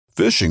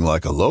Fishing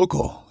like a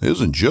local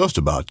isn't just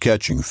about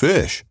catching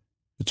fish.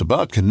 It's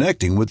about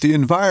connecting with the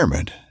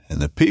environment and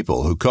the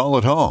people who call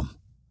it home.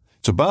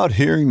 It's about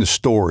hearing the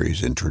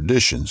stories and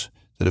traditions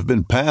that have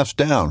been passed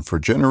down for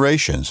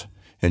generations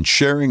and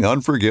sharing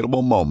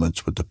unforgettable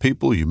moments with the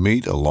people you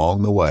meet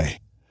along the way.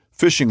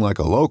 Fishing like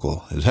a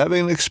local is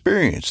having an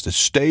experience that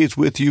stays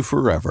with you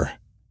forever.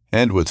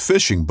 And with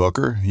Fishing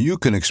Booker, you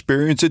can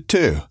experience it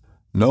too,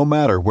 no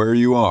matter where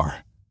you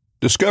are.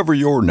 Discover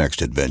your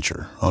next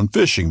adventure on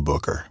Fishing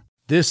Booker.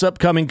 This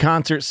upcoming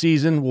concert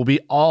season will be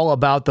all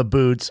about the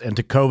boots, and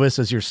Tecovas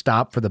is your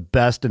stop for the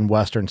best in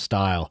Western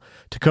style.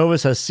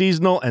 Tecovas has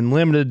seasonal and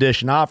limited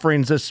edition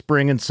offerings this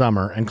spring and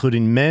summer,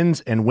 including men's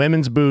and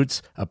women's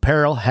boots,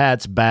 apparel,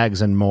 hats,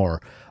 bags, and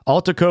more.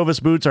 All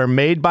Tecovas boots are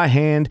made by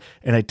hand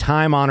in a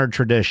time-honored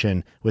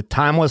tradition with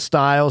timeless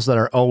styles that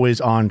are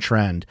always on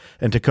trend.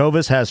 And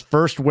Tecovas has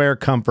first wear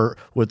comfort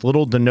with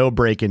little to no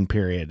break-in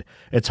period.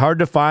 It's hard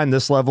to find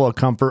this level of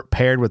comfort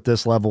paired with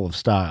this level of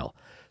style.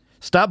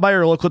 Stop by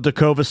your local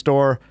Tecovas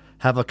store,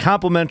 have a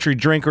complimentary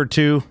drink or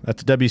two,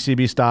 that's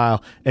WCB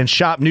style, and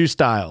shop new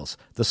styles.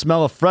 The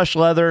smell of fresh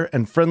leather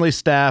and friendly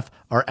staff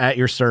are at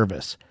your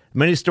service.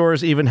 Many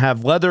stores even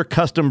have leather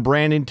custom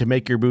branding to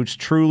make your boots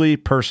truly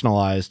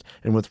personalized.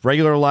 And with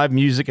regular live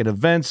music and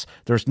events,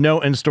 there's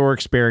no in-store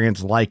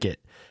experience like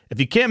it.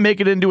 If you can't make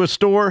it into a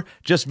store,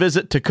 just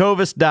visit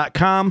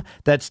tecovas.com.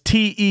 That's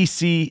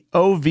TECOVAS.com.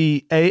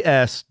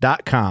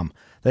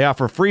 They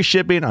offer free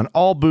shipping on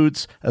all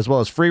boots, as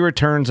well as free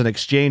returns and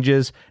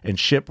exchanges, and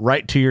ship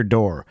right to your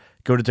door.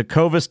 Go to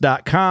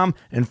tecovas.com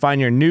and find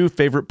your new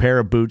favorite pair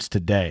of boots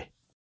today.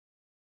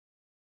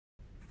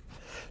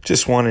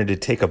 Just wanted to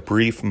take a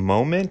brief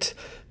moment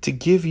to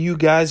give you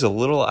guys a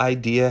little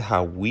idea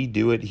how we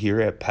do it here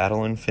at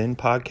Paddle and Fin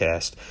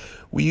Podcast.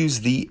 We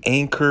use the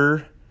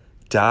Anchor.fm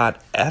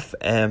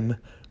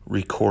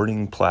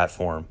recording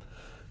platform.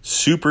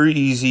 Super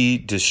easy,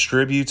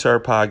 distributes our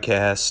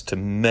podcast to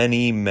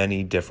many,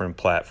 many different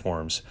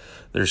platforms.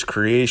 There's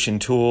creation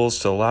tools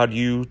to allow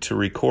you to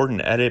record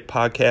and edit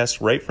podcasts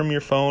right from your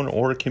phone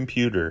or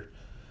computer.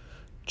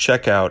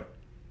 Check out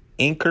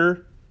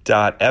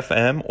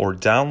Anchor.fm or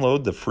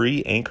download the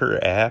free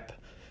Anchor app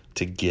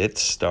to get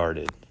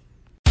started.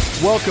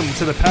 Welcome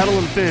to the Paddle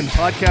and Fin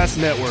Podcast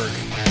Network.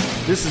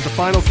 This is the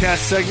Final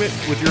Cast segment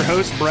with your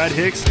hosts Brad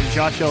Hicks and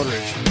Josh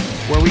Eldridge,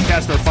 where we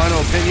cast our final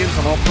opinions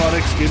on all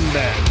products good and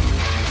bad.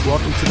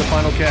 Welcome to the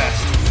Final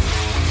Cast.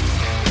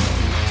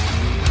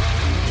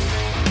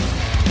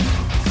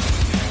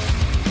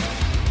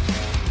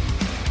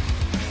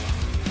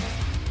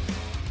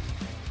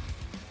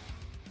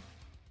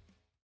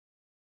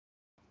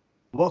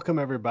 Welcome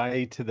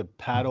everybody to the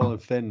Paddle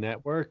and Fin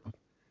Network.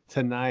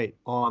 Tonight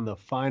on the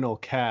Final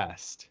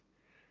Cast,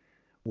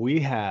 we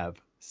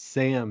have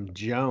Sam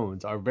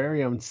Jones, our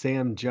very own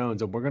Sam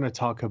Jones, and we're going to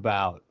talk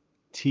about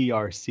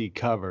TRC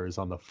Covers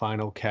on the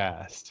Final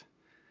Cast.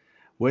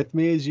 With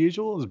me, as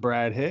usual, is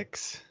Brad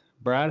Hicks.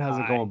 Brad, how's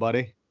it going,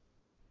 buddy?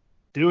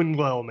 Doing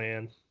well,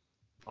 man.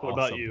 What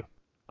about Awesome. you?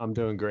 I'm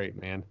doing great,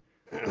 man.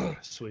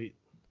 Sweet.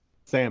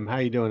 Sam, how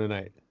you doing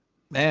tonight?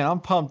 Man, I'm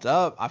pumped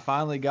up. I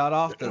finally got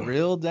off the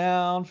reel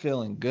down,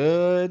 feeling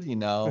good,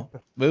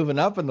 moving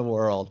up in the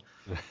world.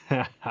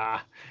 Yeah,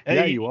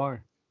 Hey, you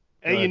are.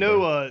 Hey,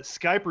 Go ahead,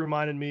 Skype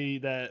reminded me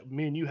that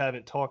me and you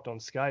haven't talked on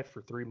Skype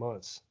for 3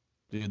 months.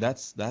 Dude,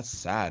 that's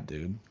sad,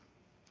 dude.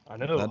 I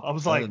know. That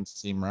doesn't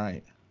seem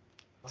right.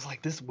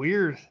 This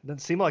weird. Doesn't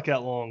seem like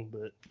that long,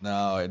 but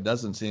No, it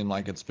doesn't seem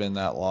like it's been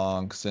that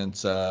long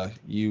since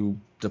you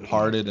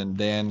departed and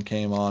Dan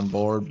came on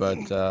board.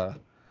 But,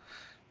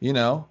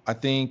 I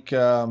think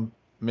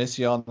miss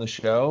you on the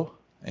show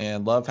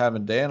and love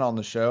having Dan on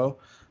the show.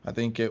 I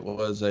think it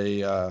was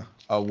a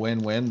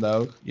win-win,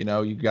 though.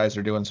 You guys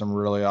are doing some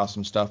really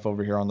awesome stuff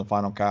over here on the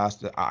Final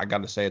Cast. I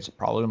got to say, it's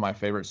probably my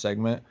favorite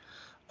segment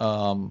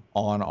on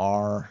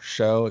our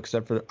show,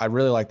 except for I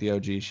really like the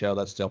OG show.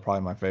 That's still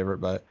probably my favorite,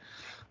 but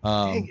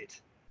dang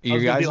it. I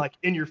was gonna be like,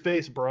 in your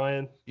face,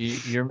 Brian.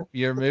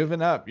 You're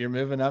moving up. You're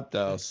moving up,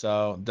 though.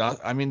 So,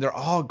 they're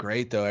all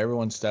great, though.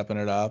 Everyone's stepping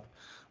it up.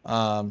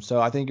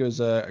 So I think it was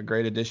a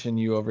great addition,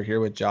 you over here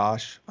with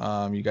Josh.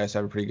 You guys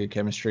have a pretty good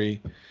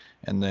chemistry.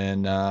 And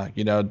then,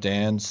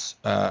 Dan's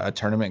a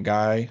tournament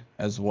guy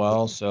as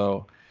well.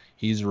 So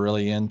he's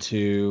really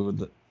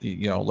into,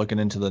 looking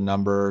into the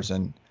numbers.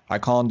 And I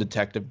call him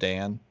Detective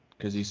Dan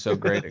because he's so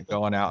great at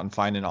going out and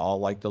finding all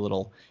the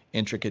little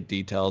intricate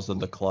details of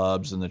the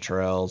clubs and the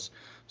trails.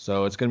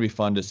 So it's going to be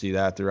fun to see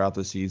that throughout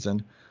the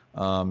season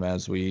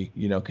as we,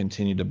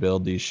 continue to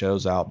build these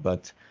shows out.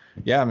 But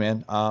yeah,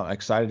 man,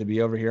 excited to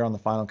be over here on the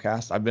Final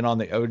Cast. I've been on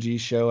the OG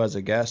show as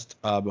a guest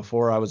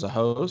before I was a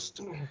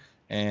host,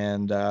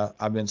 and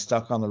I've been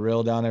stuck on the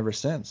reel down ever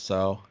since.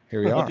 So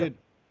here we are.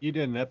 You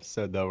did an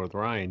episode though with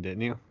Ryan,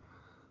 didn't you?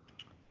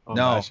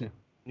 No,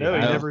 No, he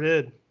never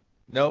did.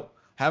 Nope.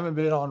 Haven't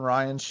been on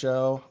Ryan's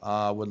show.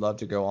 Would love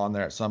to go on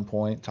there at some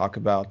point. Talk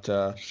about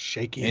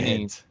shaky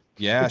heads.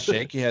 Yeah,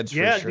 shaky heads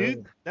for sure.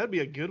 Dude, that'd be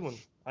a good one.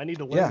 I need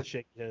to learn the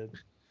shaky head.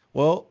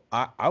 Well,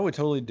 I would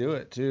totally do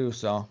it too.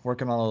 So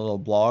working on a little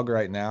blog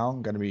right now.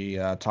 I'm going to be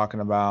talking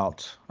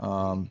about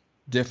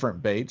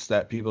different baits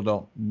that people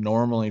don't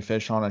normally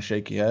fish on a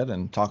shaky head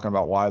and talking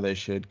about why they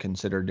should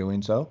consider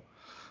doing so.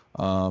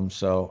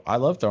 So I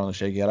love throwing the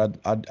shaky head.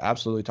 I'd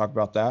absolutely talk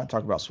about that.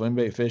 Talk about swim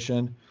bait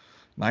fishing,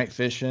 night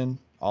fishing,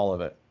 all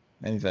of it,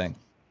 anything.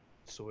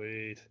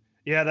 Sweet.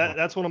 Yeah,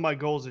 that's one of my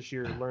goals this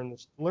year.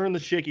 Learn the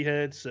shaky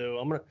head.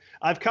 So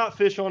I've caught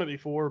fish on it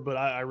before, but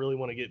I really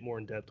want to get more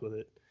in depth with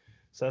it.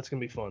 So that's gonna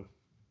be fun.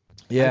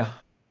 Yeah.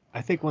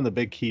 I think one of the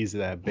big keys to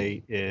that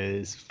bait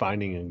is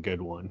finding a good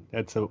one.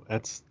 That's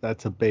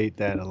a bait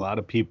that a lot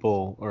of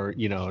people are,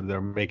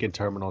 they're making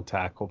terminal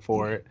tackle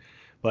for it.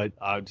 But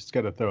I just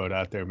got to throw it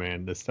out there,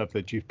 man. The stuff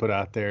that you've put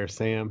out there,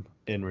 Sam,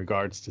 in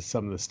regards to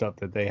some of the stuff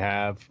that they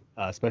have,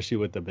 especially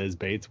with the Biz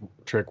Baits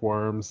trick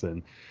worms,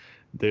 and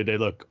they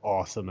look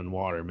awesome in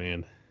water,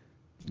 man.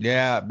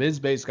 Yeah, Biz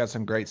Baits got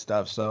some great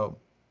stuff. So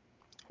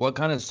what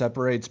kind of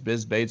separates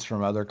Biz Baits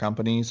from other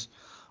companies?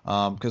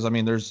 Because I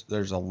mean,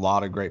 there's a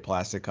lot of great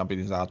plastic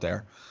companies out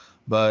there,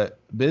 but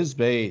Biz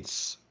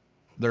Baits,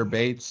 their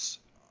baits,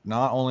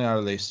 not only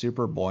are they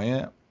super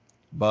buoyant,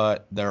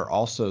 but they're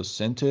also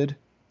scented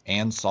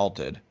and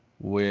salted,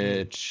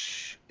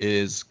 which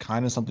is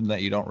kind of something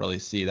that you don't really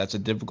see. That's a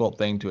difficult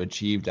thing to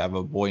achieve, to have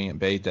a buoyant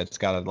bait that's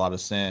got a lot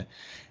of scent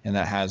and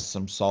that has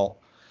some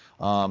salt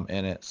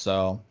in it.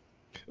 So,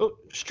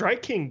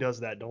 Strike King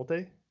does that, don't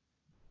they?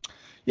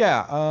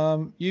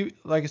 yeah, you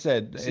like I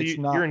said, So it's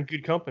not. You're in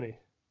good company.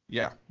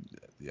 Yeah,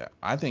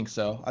 I think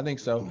so.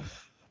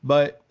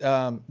 But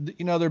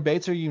their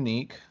baits are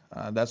unique.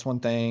 That's one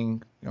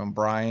thing.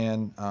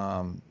 Brian,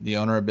 the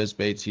owner of Biz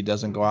Baits, he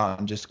doesn't go out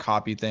and just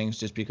copy things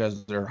just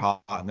because they're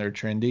hot and they're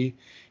trendy.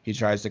 He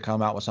tries to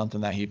come out with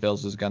something that he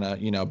feels is gonna,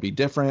 be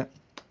different.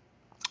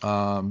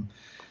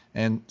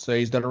 And so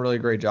he's done a really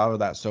great job of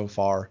that so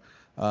far.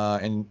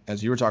 And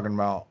as you were talking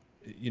about,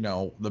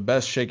 the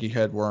best shaky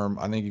head worm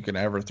I think you can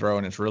ever throw,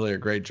 and it's really a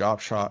great drop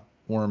shot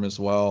worm as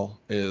well,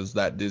 is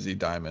that Dizzy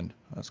Diamond.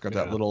 It's got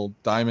that little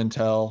diamond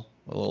tail,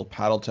 a little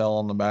paddle tail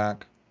on the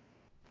back,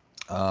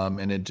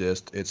 and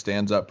it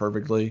stands up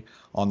perfectly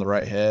on the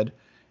right head,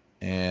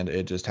 and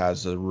it just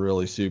has a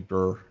really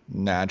super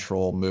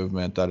natural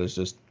movement that is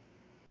just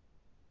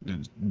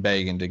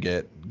begging to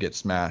get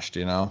smashed,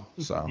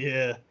 So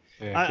Yeah.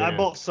 I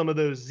bought some of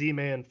those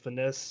Z-Man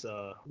finesse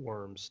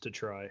worms to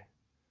try.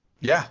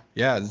 Yeah,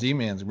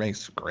 Z-Man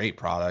makes great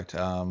product.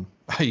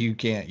 You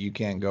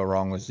can't go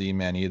wrong with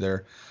Z-Man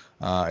either.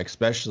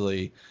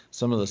 Especially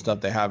some of the stuff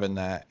they have in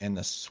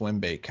the swim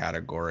bait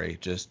category,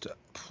 just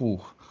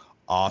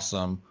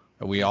awesome.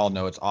 We all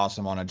know it's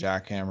awesome on a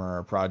jackhammer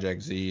or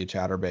Project Z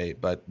chatterbait,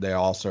 but they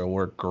also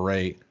work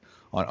great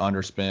on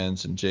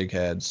underspins and jig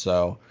heads.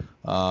 So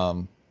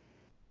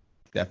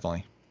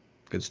definitely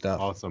good stuff.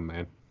 Awesome,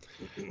 man.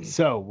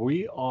 So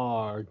we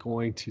are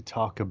going to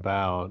talk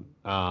about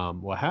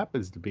what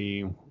happens to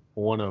be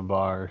one of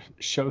our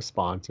show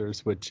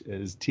sponsors, which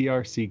is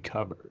TRC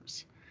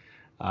Covers.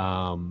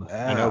 I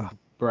know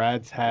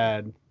Brad's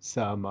had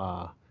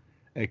some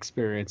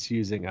experience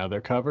using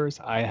other covers.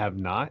 I have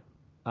not,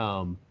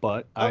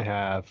 but I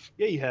have.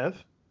 Yeah, you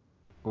have.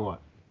 What?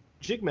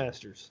 Jig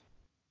Masters.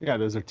 Yeah,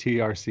 those are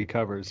TRC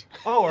Covers.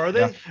 Oh, are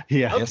they?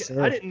 Yeah. Okay. Yes,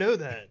 sir. I didn't know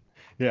that.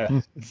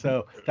 Yeah,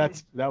 so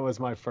that was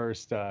my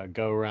first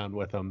go around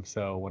with them.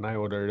 So when I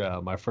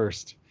ordered my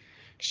first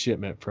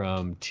shipment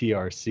from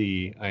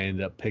TRC, I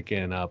ended up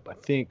picking up I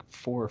think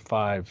 4 or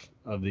 5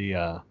 of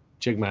the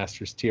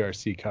Jigmasters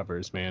TRC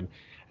covers, man,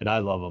 and I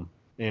love them.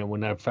 And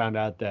when I found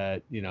out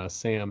that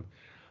Sam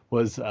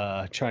was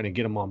trying to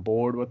get them on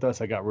board with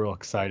us, I got real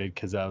excited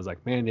because I was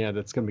like, man, yeah,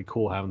 that's gonna be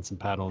cool having some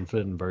paddle and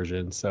fin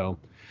versions. So,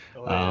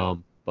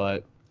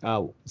 but.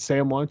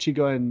 Sam, why don't you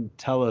go ahead and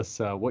tell us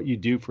what you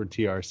do for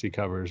TRC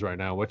Covers right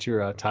now? What's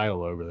your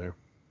title over there?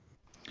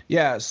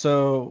 Yeah,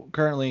 so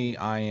currently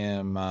I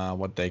am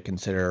what they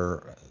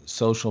consider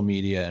social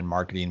media and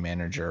marketing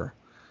manager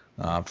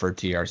for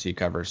TRC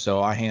Covers.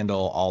 So I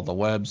handle all the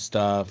web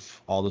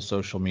stuff, all the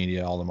social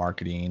media, all the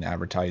marketing,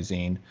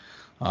 advertising,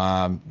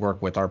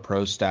 work with our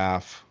pro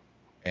staff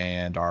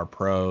and our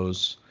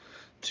pros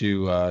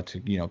to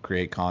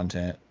create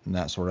content and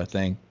that sort of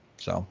thing.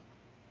 So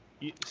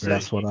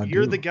that's what I do.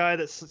 You're the guy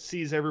that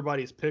sees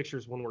everybody's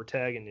pictures when we're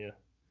tagging you.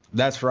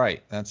 That's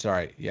right.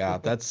 Yeah,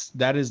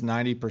 that is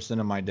 90%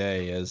 of my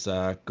day is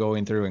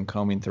going through and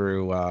combing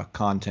through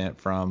content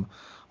from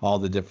all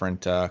the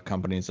different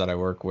companies that I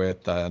work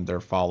with and their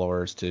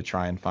followers to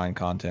try and find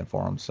content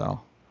for them. So,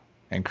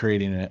 and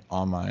creating it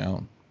on my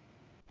own.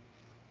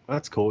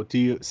 That's cool. Do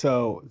you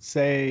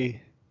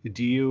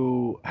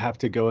have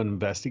to go and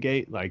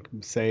investigate? Like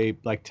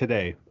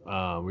today,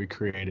 I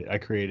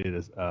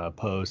created a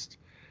post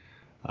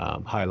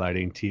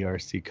highlighting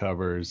TRC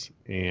Covers,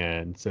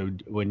 and so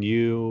when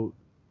you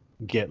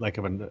get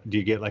do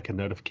you get like a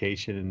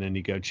notification and then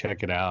you go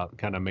check it out,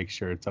 kind of make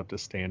sure it's up to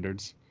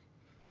standards?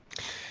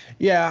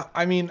 Yeah,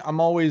 I mean, I'm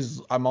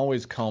always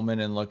combing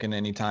and looking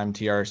anytime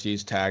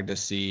TRC's tagged to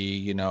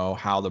see,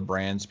 how the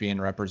brand's being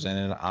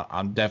represented.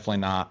 I'm definitely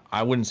not.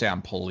 I wouldn't say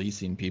I'm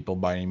policing people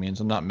by any means.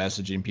 I'm not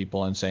messaging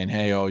people and saying,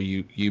 "Hey, oh,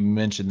 you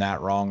mentioned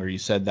that wrong, or you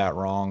said that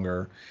wrong,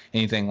 or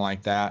anything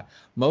like that."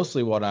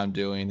 Mostly, what I'm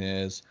doing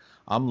is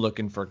I'm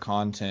looking for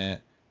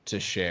content to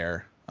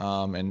share,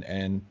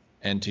 and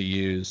to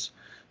use,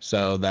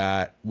 so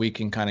that we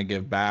can kind of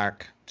give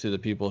back to the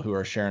people who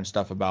are sharing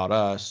stuff about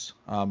us,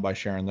 by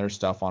sharing their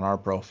stuff on our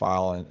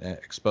profile and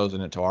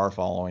exposing it to our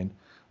following.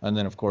 And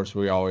then, of course,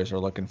 we always are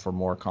looking for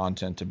more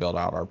content to build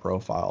out our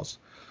profiles.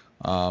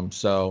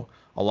 So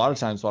a lot of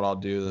times what I'll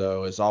do,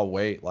 though, is I'll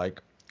wait.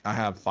 Like, I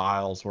have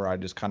files where I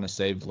just kind of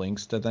save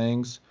links to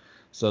things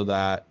so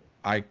that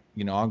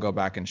I'll go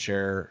back and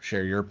share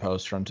your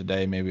post from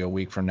today, maybe a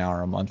week from now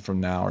or a month from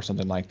now or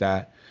something like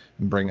that,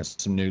 and bring it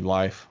some new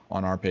life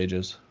on our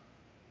pages.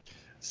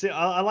 See,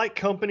 I like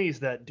companies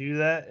that do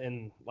that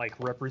and like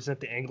represent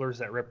the anglers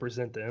that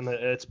represent them.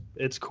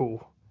 It's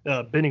cool.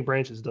 Bending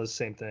Branches does the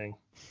same thing.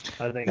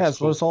 I think. Yeah, that's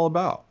cool. What it's all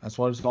about. That's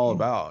what it's all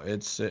about.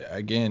 It's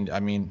again,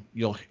 I mean,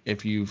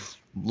 if you've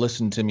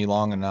listened to me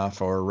long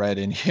enough or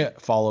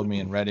followed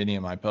me and read any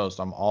of my posts,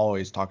 I'm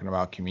always talking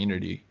about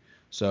community.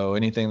 So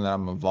anything that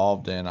I'm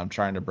involved in, I'm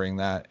trying to bring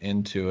that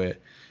into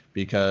it,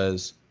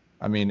 because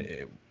I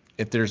mean,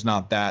 if there's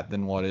not that,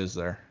 then what is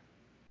there?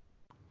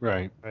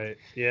 Right. Right.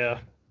 Yeah.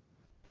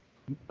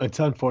 It's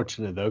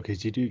unfortunate though,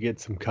 because you do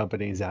get some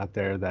companies out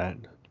there that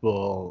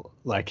will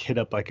like hit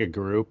up like a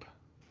group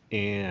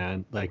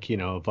and like,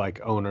 of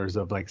like owners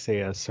of like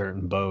say a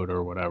certain boat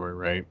or whatever,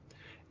 right?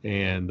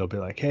 And they'll be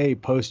like, hey,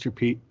 post your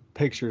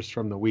pictures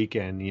from the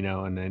weekend,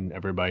 and then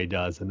everybody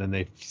does. And then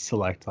they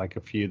select like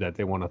a few that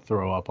they want to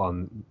throw up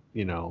on,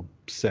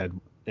 said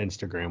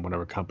Instagram,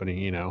 whatever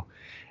company,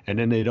 and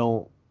then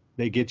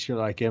they get your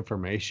like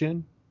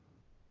information,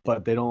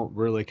 but they don't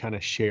really kind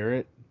of share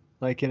it.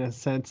 Like in a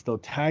sense, they'll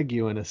tag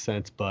you in a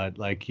sense, but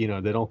like, they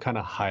don't kind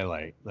of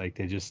highlight, like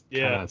they just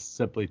kind of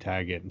simply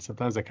tag it. And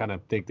sometimes I kind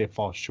of think they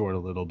fall short a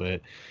little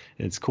bit.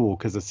 And it's cool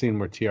because I've seen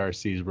where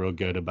TRC is real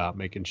good about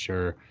making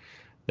sure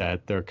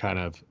that they're kind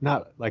of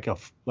not like a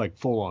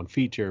full on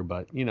feature,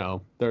 but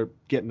they're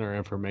getting their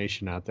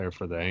information out there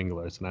for the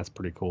anglers, and that's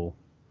pretty cool.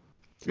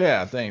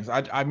 Yeah, thanks.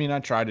 I mean, I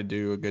try to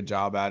do a good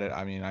job at it.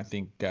 I mean, I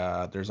think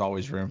there's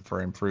always room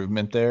for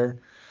improvement there.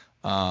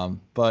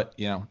 But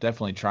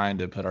definitely trying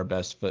to put our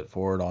best foot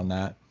forward on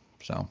that.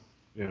 So,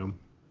 yeah,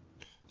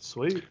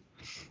 sweet.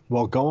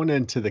 Well, going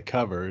into the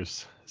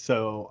covers,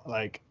 so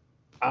like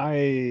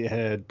I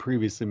had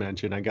previously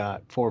mentioned, I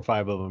got 4 or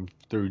 5 of them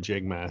through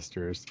Jig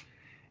Masters,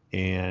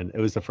 and it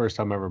was the first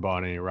time I ever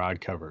bought any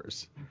rod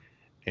covers,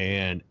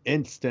 and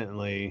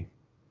instantly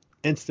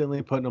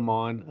putting them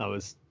on, I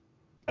was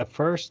at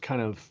first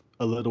kind of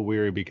a little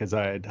weary because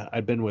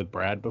I'd been with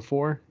Brad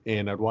before,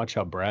 and I'd watch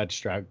how Brad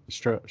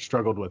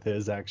struggled with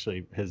his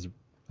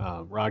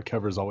rod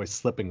covers always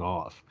slipping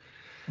off.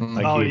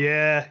 Like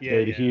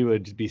he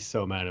would be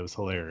so mad. It was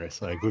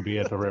hilarious. Like we'd be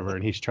at the river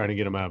and he's trying to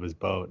get them out of his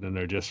boat, and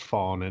they're just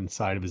falling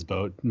inside of his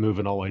boat,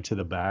 moving all the way to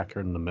the back or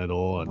in the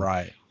middle. And,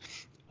 right.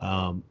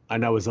 And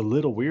I was a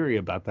little weary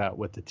about that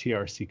with the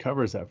TRC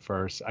covers at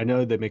first. I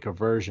know they make a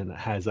version that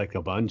has like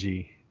a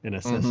bungee in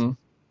a sense,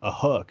 a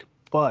hook,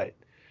 but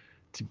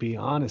to be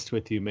honest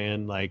with you,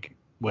 man, like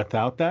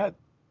without that,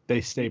 they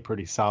stay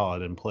pretty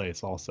solid in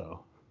place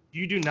also.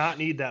 You do not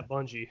need that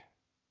bungee.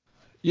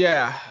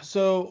 Yeah.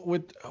 So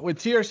with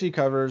TRC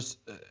covers,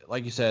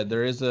 like you said,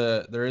 there is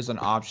an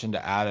option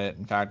to add it.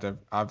 In fact,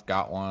 I've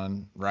got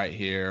one right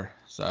here.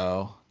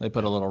 So they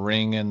put a little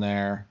ring in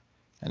there,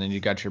 and then you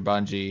got your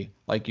bungee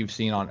like you've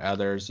seen on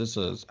others. This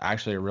is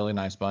actually a really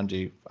nice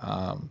bungee.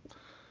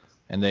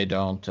 And they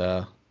don't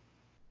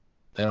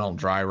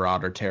dry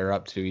rot or tear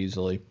up too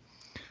easily.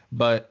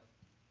 But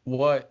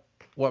what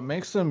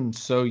makes them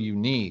so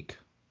unique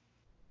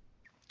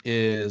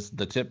is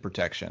the tip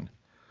protection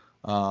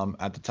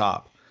at the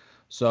top.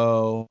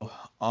 So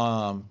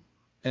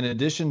in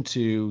addition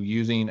to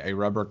using a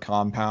rubber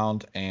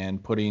compound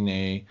and putting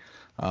a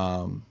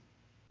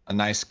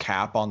nice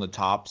cap on the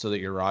top so that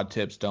your rod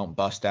tips don't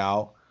bust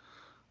out,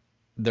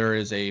 there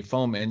is a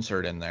foam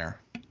insert in there,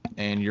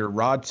 and your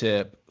rod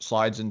tip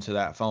slides into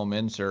that foam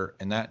insert,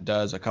 and that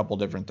does a couple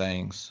different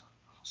things.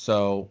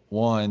 So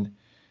one,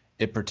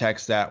 it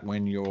protects that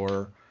when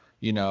you're,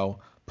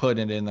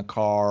 putting it in the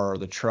car or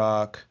the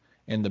truck,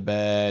 in the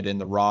bed, in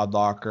the rod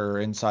locker,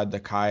 inside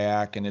the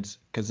kayak, and it's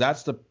because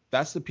that's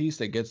the piece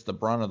that gets the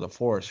brunt of the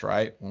force,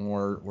 right? When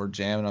we're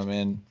jamming them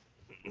in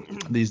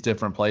these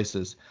different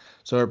places.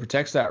 So it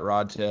protects that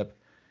rod tip,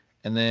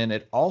 and then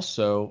it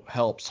also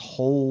helps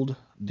hold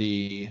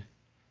the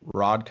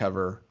rod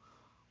cover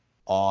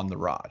on the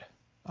rod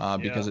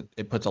because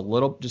it puts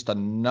just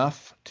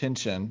enough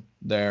tension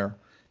there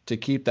to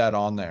keep that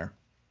on there,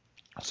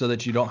 so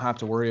that you don't have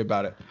to worry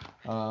about it.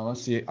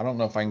 Let's see. I don't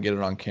know if I can get it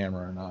on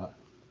camera or not.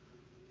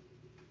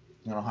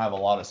 I don't have a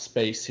lot of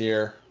space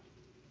here,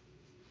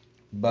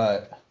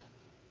 but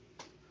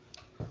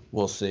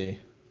we'll see.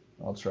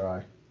 I'll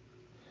try.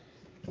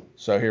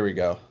 So here we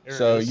go.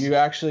 So you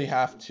actually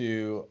have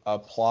to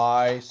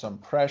apply some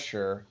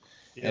pressure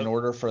in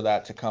order for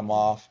that to come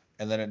off,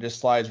 and then it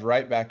just slides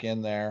right back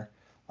in there.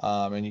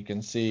 And you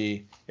can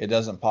see it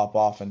doesn't pop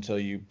off until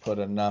you put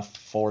enough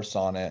force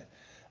on it.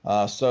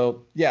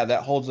 So yeah,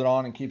 that holds it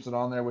on and keeps it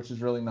on there, which is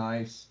really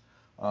nice.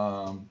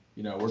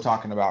 We're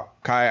talking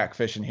about kayak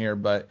fishing here,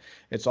 but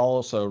it's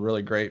also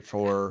really great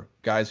for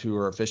guys who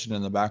are fishing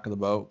in the back of the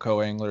boat,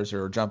 co-anglers,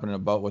 or jumping in a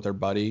boat with their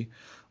buddy.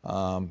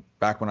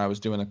 Back when I was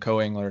doing the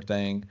co-angler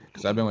thing,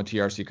 because I've been with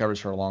TRC Covers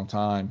for a long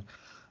time,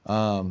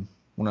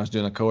 when I was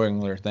doing the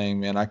co-angler thing,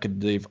 man, I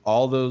could leave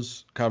all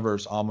those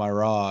covers on my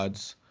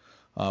rods.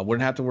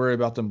 Wouldn't have to worry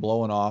about them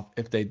blowing off.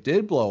 If they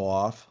did blow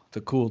off,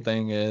 the cool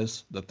thing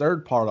is the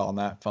third part on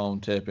that foam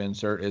tip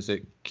insert is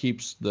it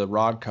keeps the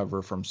rod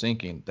cover from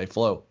sinking. They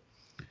float.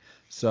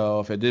 So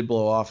if it did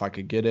blow off, I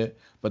could get it,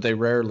 but they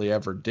rarely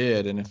ever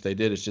did. And if they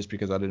did, it's just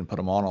because I didn't put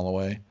them on all the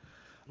way.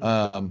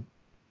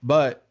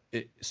 But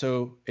it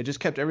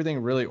just kept everything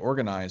really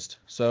organized.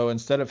 So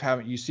instead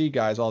of you see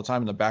guys all the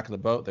time in the back of the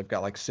boat, they've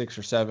got like 6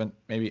 or 7,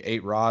 maybe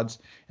 8 rods,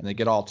 and they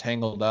get all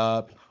tangled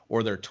up,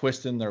 or they're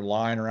twisting their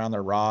line around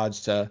their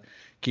rods to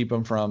keep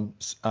them from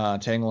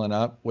tangling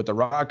up. With the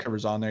rod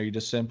covers on there, you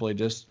just simply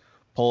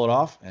pull it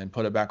off and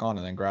put it back on,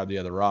 and then grab the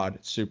other rod.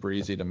 It's super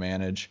easy to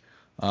manage.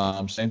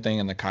 Same thing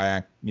in the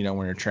kayak, when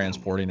you're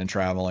transporting and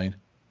traveling.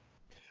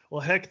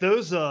 Well, heck,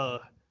 those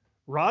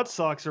rod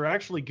socks are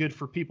actually good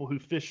for people who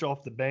fish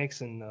off the banks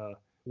and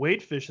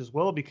wade fish as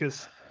well,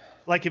 because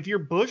like if you're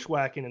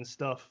bushwhacking and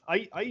stuff,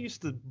 I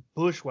used to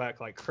bushwhack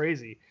like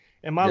crazy,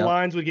 and my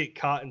lines would get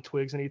caught in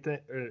twigs and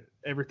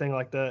everything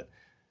like that.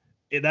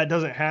 That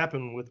doesn't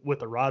happen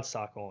with a rod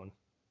sock on.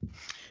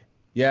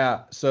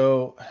 Yeah,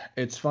 so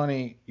it's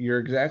funny. You're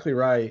exactly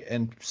right.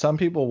 And some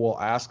people will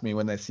ask me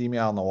when they see me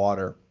out on the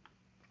water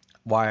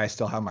why I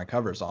still have my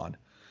covers on.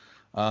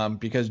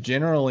 Because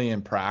generally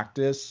in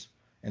practice,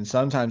 and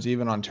sometimes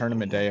even on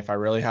tournament day, if I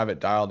really have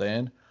it dialed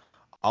in,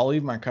 I'll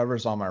leave my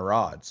covers on my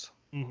rods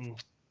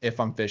if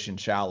I'm fishing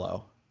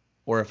shallow,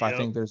 or if I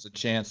think there's a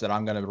chance that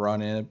I'm going to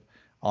run in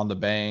on the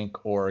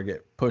bank or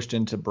get pushed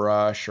into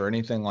brush or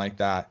anything like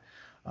that.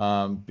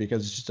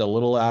 Because it's just a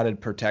little added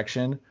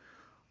protection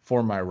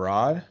for my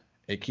rod.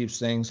 It keeps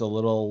things a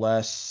little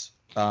less,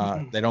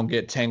 they don't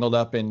get tangled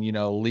up in,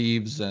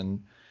 leaves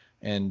and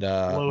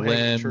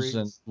limbs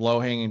and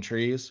low-hanging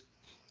trees.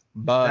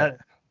 But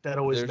that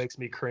always makes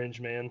me cringe,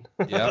 man.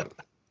 Yep.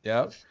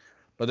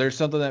 But there's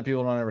something that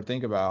people don't ever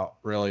think about,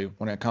 really,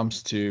 when it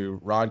comes to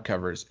rod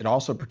covers. It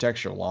also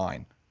protects your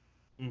line.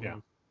 Yeah.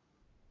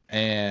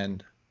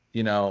 And,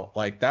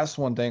 like that's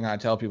one thing I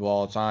tell people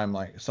all the time.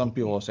 Like some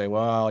people will say,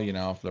 well,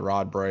 if the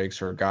rod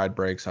breaks or a guide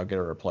breaks, I'll get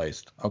it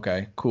replaced.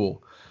 Okay,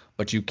 cool.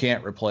 But you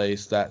can't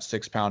replace that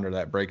 6-pounder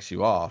that breaks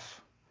you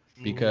off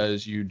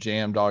because you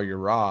jammed all your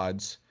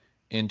rods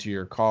into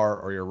your car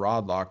or your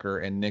rod locker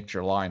and nicked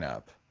your line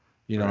up.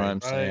 You know what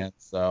I'm saying?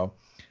 So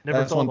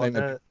that's one thing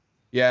that,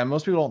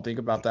 most people don't think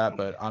about that,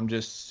 but I'm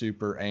just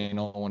super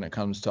anal when it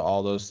comes to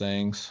all those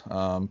things,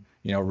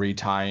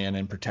 retying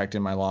and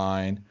protecting my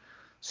line.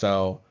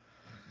 So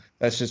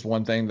that's just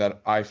one thing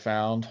that I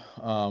found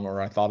or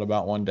I thought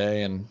about one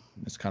day, and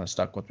it's kind of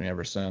stuck with me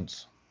ever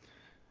since.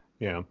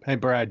 Yeah. Hey,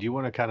 Brad, do you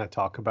want to kind of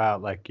talk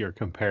about like your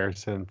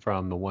comparison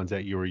from the ones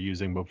that you were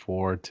using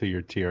before to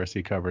your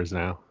TRC covers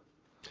now?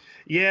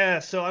 Yeah.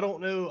 So I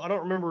don't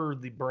remember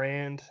the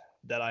brand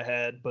that I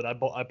had, but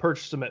I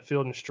purchased them at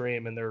Field and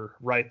Stream, and they're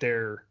right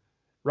there,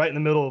 right in the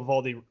middle of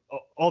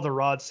all the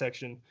rod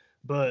section.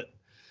 But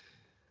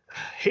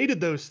hated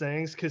those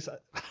things because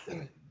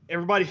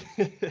everybody,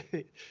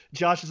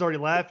 Josh is already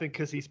laughing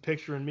because he's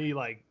picturing me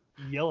like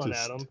yelling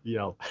at him.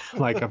 Yell.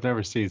 Like I've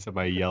never seen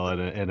somebody yell at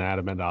an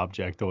inanimate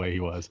object the way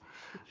he was.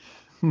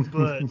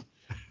 But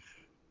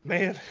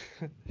man,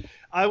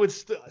 I'm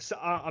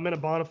in a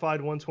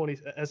bonafide 120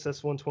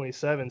 SS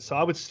 127, so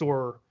I would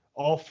store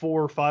all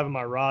 4 or 5 of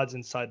my rods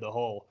inside the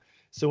hull.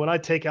 So when I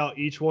take out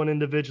each one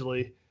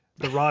individually,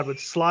 the rod would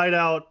slide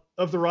out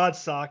of the rod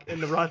sock,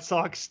 and the rod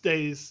sock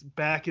stays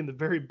back in the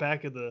very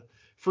back of the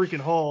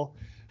freaking hull.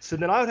 So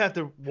then I would have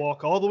to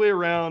walk all the way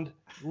around,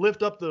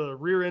 lift up the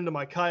rear end of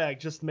my kayak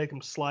just to make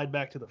them slide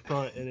back to the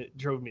front, and it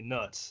drove me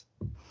nuts.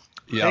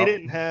 Yeah. They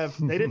didn't have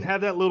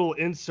that little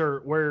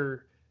insert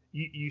where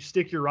you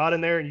stick your rod in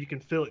there and you can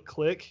feel it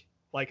click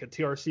like a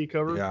TRC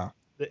cover. Yeah.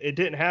 It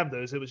didn't have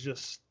those. It was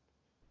just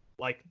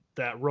like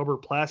that rubber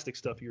plastic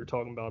stuff you were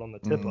talking about on the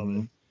tip of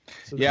it.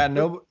 So yeah,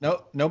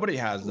 nobody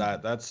has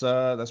that.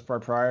 That's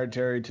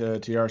proprietary to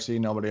TRC.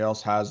 Nobody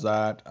else has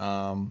that.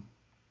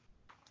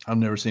 I've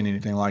never seen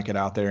anything like it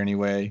out there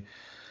anyway.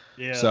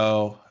 Yeah.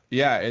 So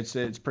yeah,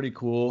 it's pretty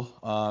cool.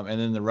 And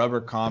then the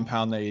rubber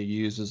compound they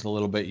use is a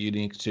little bit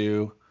unique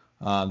too.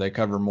 They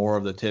cover more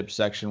of the tip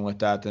section with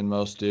that than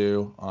most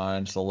do.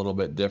 And it's a little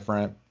bit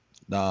different.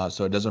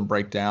 So it doesn't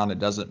break down. It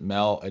doesn't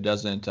melt. It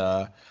doesn't,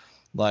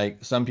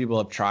 like some people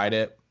have tried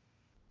it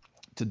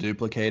to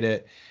duplicate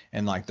it,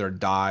 and like their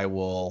die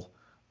will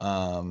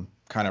kind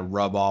kind of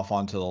rub off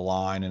onto the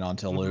line and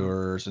onto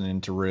lures and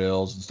into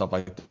reels and stuff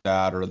like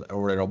that,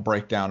 or it'll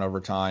break down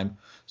over time.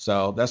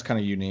 So that's kind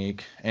of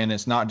unique. And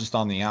it's not just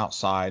on the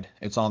outside,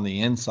 it's on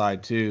the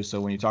inside too. So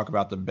when you talk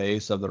about the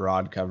base of the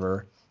rod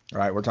cover,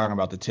 right, we're talking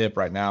about the tip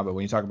right now, but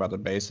when you talk about the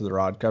base of the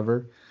rod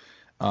cover,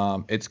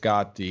 it's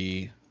got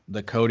the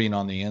coating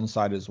on the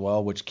inside as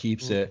well, which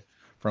keeps it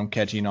from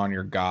catching on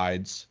your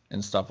guides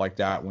and stuff like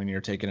that when you're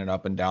taking it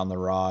up and down the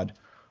rod.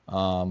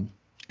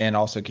 And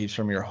also keeps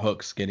from your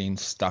hooks getting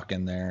stuck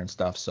in there and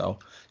stuff. So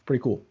it's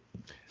pretty cool.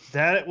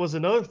 That was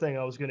another thing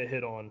I was going to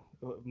hit on.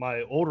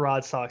 My old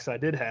rod socks I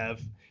did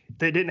have,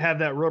 they didn't have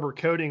that rubber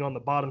coating on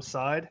the bottom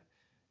side.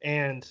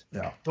 And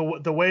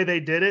the way they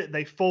did it,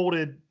 they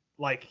folded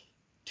like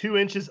 2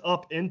 inches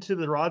up into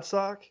the rod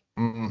sock.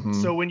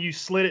 So when you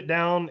slid it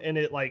down, and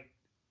it like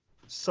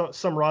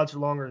some rods are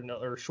longer than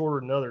or shorter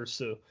than others,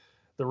 so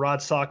the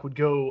rod sock would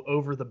go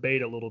over the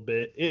bait a little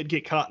bit. It'd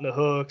get caught in the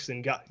hooks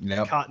and got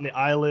caught in the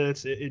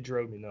eyelets. It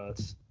drove me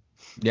nuts.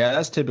 Yeah,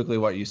 that's typically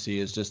what you see,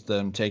 is just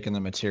them taking the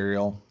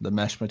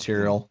mesh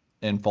material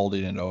and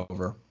folding it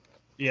over.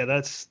 Yeah,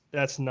 that's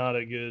not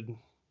a good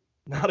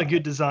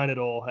design at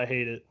all. I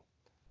hate it.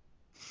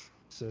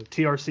 So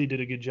TRC did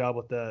a good job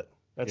with that.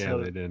 That's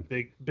another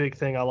big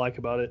thing I like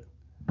about it.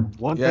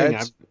 One thing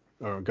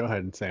go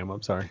ahead, Sam.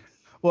 I'm sorry.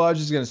 Well, I was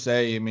just gonna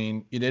say, I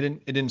mean, it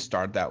didn't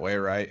start that way,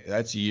 right?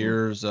 That's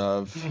years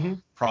of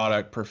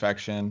product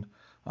perfection.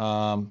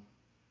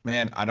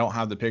 Man, I don't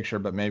have the picture,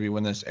 but maybe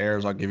when this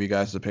airs, I'll give you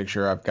guys the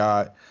picture. I've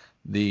got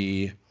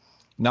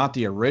not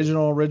the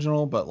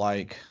original, but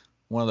like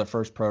one of the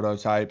first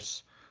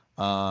prototypes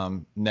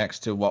next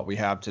to what we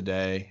have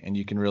today, and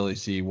you can really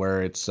see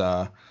where it's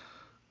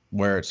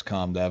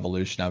come. The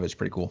evolution of it's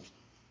pretty cool.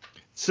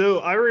 So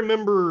I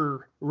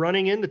remember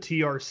running into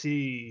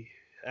TRC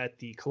at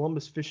the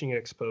Columbus Fishing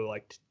Expo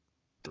like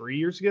 3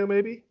 years ago,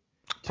 maybe.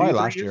 Probably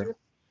last year. Ago?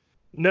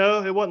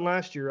 No, it wasn't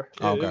last year.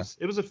 Okay.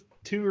 It was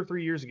 2 or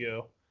 3 years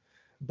ago.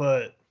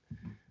 But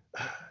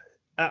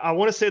I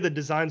want to say the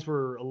designs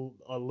were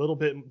a little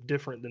bit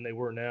different than they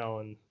were now.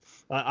 And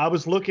I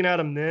was looking at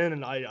them then,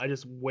 and I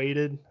just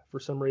waited for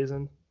some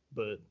reason.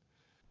 But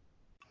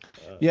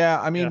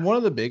one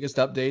of the biggest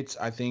updates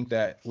I think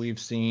that we've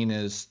seen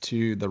is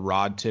to the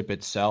rod tip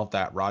itself,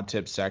 that rod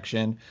tip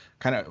section.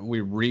 We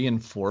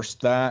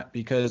reinforced that,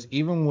 because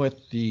even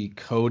with the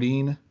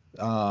coating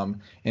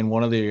in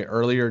one of the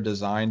earlier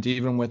designs,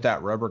 even with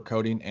that rubber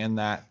coating and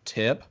that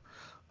tip,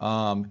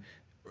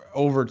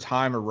 over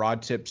time a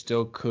rod tip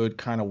still could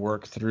kind of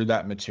work through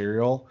that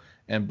material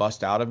and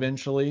bust out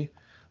eventually.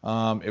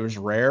 It was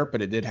rare,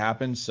 but it did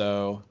happen.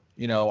 So,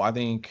 I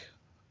think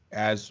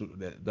as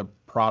the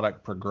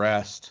product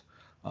progressed,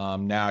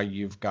 now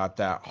you've got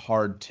that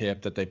hard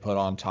tip that they put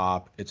on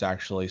top. It's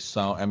actually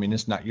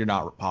you're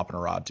not popping a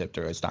rod tip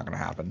through. It's not going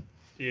to happen.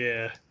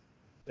 Yeah,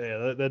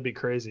 that'd be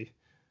crazy.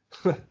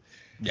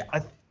 Yeah.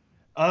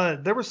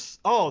 There was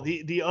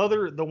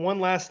the one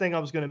last thing I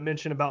was going to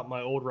mention about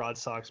my old rod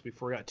socks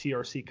before I got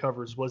TRC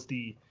covers was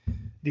the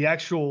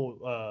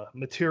actual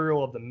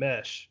material of the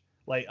mesh.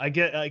 Like I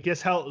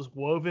guess how it was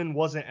woven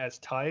wasn't as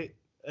tight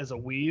as a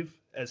weave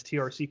as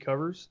TRC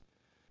covers.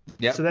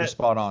 Yeah, so you're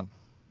spot on.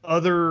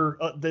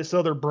 This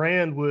other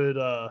brand would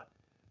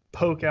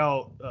poke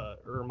out,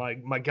 or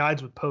my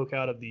guides would poke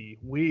out of the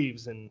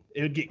weaves, and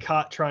it would get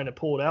caught trying to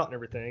pull it out and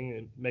everything,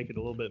 and make it a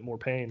little bit more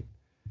pain.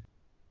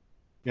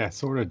 Yeah,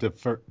 sort of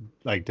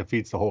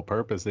defeats the whole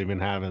purpose of even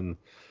having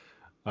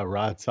a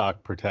rod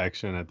sock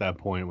protection at that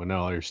point when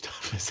all your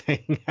stuff is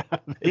hanging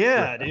out.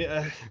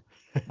 Yeah,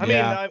 I mean,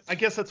 I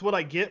guess that's what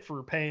I get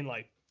for paying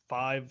like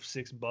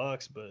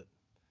 $5-6, but.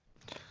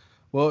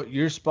 Well,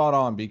 you're spot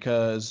on,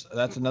 because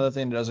that's another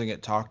thing that doesn't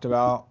get talked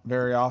about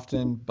very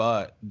often,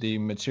 but the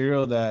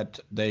material that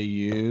they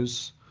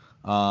use,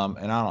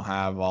 and I don't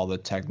have all the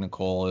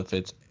technical, if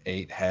it's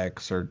 8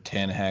 hex or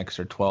 10 hex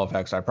or 12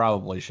 hex, I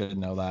probably should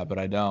know that, but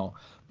I don't.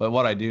 But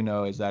what I do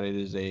know is that it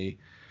is a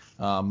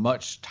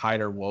much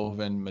tighter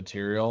woven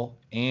material,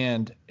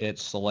 and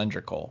it's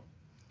cylindrical.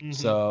 Mm-hmm.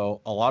 So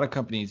a lot of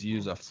companies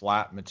use a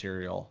flat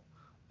material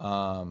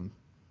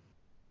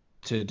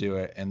to do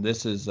it, and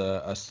this is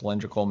a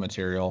cylindrical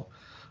material.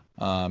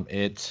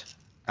 It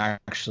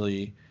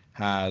actually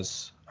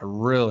has a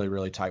really,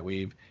 really tight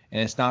weave,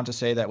 and it's not to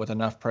say that with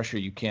enough pressure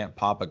you can't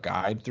pop a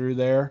guide through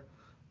there,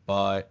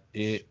 but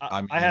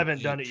I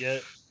haven't done it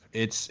yet.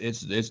 It's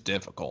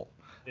difficult.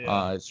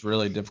 Yeah. It's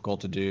really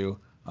difficult to do.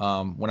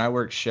 When I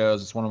work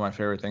shows, it's one of my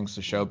favorite things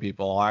to show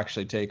people. I'll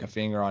actually take a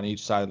finger on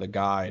each side of the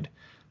guide.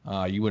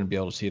 You wouldn't be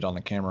able to see it on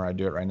the camera. I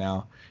do it right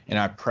now, and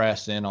I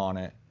press in on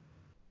it.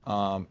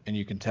 And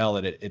you can tell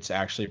that it's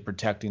actually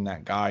protecting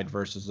that guide,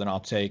 versus then I'll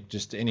take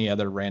just any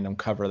other random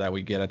cover that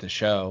we get at the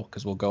show,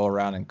 because we'll go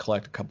around and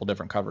collect a couple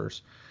different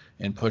covers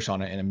and push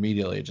on it, and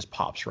immediately it just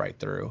pops right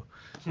through.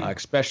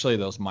 Especially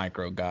those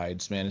micro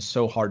guides, man. It's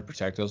so hard to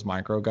protect those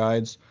micro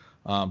guides,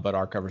 but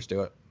our covers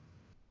do it.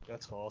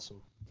 That's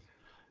awesome.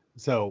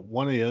 So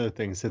one of the other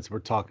things, since we're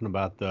talking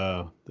about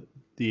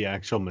the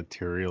actual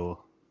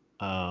material,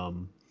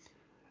 and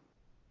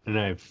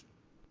I've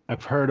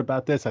I've heard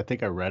about this. I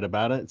think I read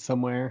about it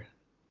somewhere,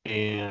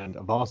 and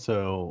I've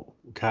also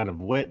kind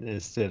of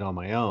witnessed it on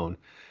my own.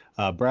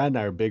 Brad and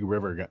I are big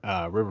river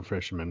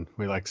fishermen.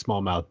 We like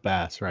smallmouth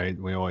bass, right?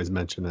 We always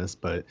mention this,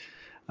 but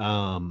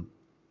um,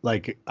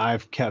 like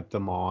I've kept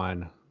them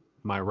on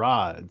my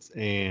rods,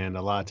 and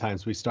a lot of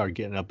times we start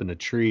getting up in the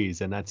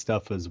trees, and that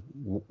stuff is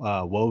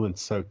woven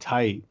so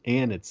tight,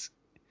 and it's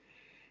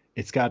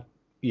got,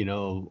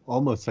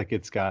 almost like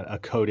it's got a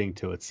coating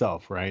to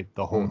itself, right?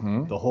 The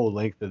whole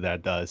length of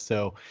that does.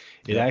 So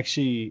it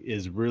actually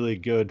is really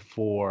good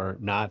for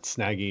not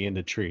snagging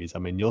into trees. I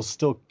mean, you'll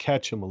still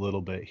catch them a little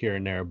bit here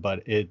and there,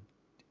 but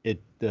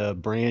the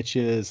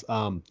branches,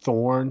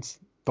 thorns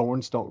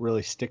don't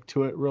really stick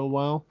to it real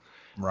well.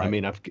 Right. I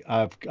mean,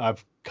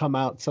 I've come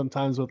out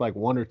sometimes with like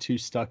one or two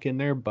stuck in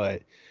there,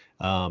 but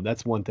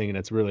that's one thing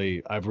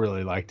I've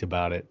really liked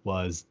about it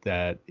was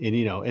that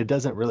it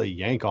doesn't really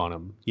yank on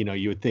them.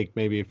 You would think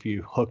maybe if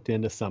you hooked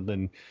into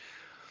something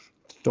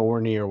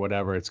thorny or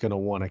whatever, it's going to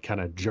want to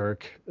kind of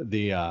jerk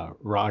the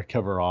rod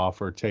cover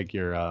off or take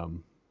your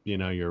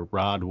your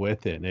rod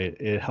with it.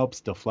 It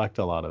helps deflect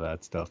a lot of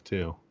that stuff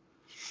too.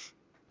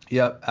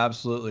 Yep,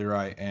 absolutely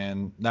right.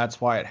 And that's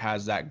why it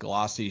has that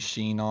glossy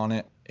sheen on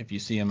it. If you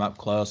see them up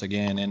close,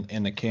 again,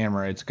 in the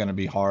camera, it's going to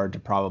be hard to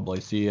probably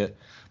see it,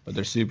 but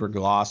they're super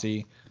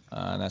glossy.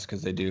 And that's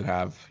because they do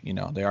have,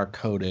 they are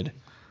coated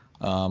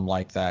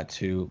like that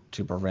to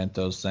prevent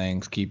those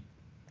things, keep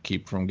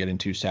from getting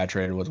too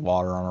saturated with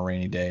water on a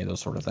rainy day,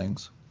 those sort of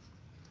things.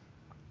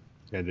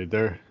 Yeah,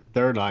 dude,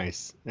 they're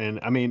nice. And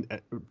I mean,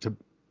 to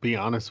be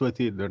honest with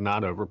you, they're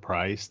not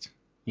overpriced,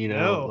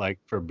 No. like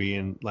for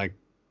being like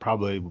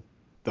probably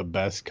the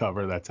best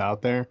cover that's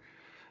out there.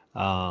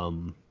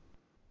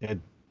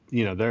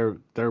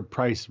 They're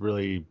priced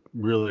really,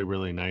 really,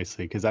 really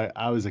nicely because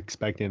I was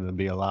expecting them to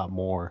be a lot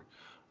more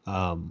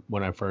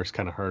when I first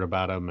kind of heard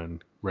about them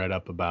and read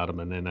up about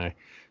them, and then I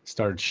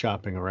started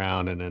shopping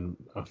around, and then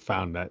I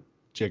found that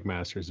Jig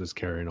Masters is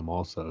carrying them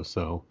also.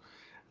 So,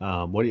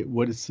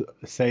 what is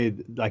say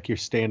like your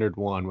standard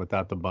one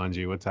without the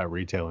bungee? What's that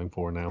retailing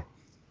for now?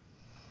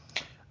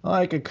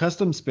 Like a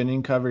custom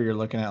spinning cover, you're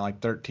looking at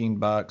like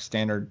 $13.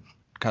 Standard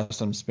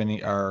custom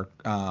spinning or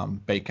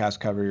bait cast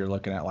cover, you're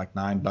looking at like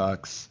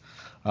 $9.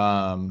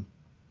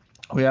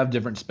 We have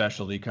different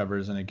specialty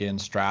covers and again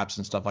straps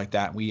and stuff like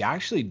that. We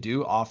actually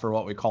do offer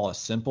what we call a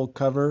simple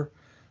cover.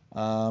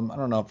 I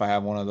don't know if I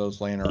have one of those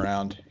laying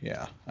around.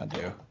 Yeah, I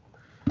do.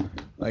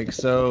 Like,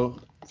 so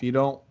if you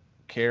don't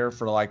care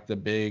for like the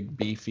big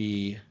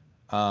beefy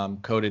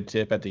coated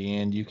tip at the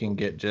end, you can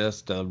get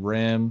just a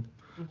rim.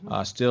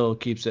 Still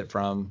keeps it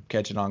from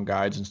catching on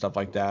guides and stuff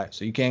like that.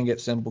 So you can get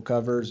simple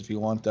covers if you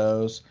want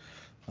those.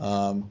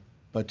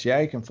 But yeah,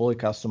 you can fully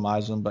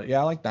customize them. But yeah,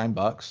 I like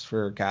 $9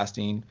 for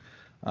casting.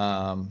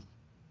 And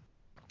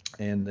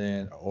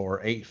then,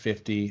 or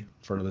 $8.50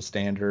 for the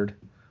standard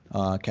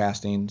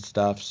casting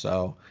stuff.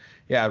 So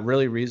yeah,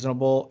 really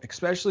reasonable,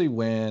 especially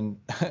when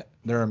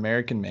they're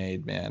American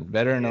made, man.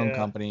 Veteran owned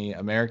company,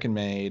 American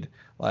made,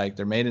 like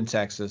they're made in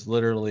Texas,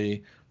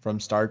 literally from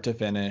start to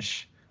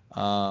finish.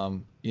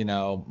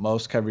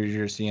 Most covers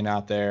you're seeing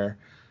out there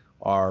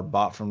are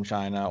bought from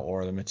China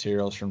or the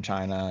materials from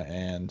China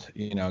and,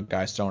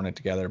 guys throwing it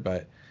together.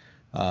 But,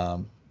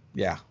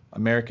 yeah,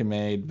 American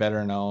made,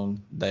 veteran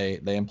owned, they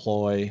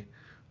employ,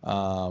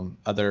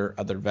 other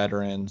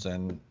veterans,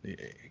 and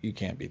you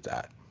can't beat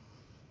that.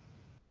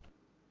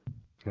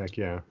 Heck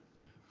yeah.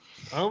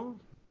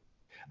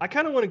 I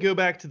kind of want to go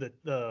back to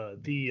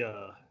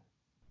the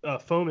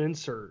foam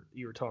insert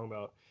you were talking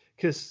about,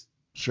 because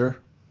sure.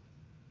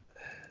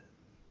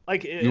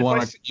 Like you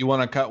want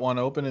to cut one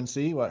open and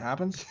see what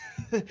happens?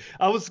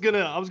 I was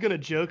gonna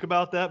joke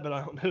about that, but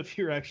I don't know if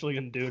you're actually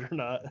gonna do it or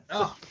not.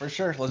 Oh, for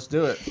sure. Let's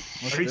do it.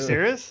 Are you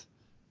serious?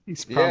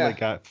 He's probably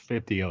got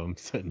 50 of them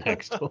sitting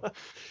next to him.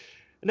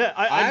 No,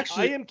 I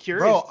am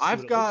curious. Bro,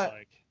 I've got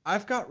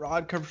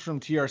rod covers from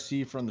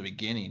TRC from the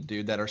beginning,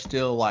 dude, that are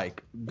still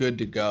like good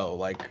to go.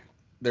 Like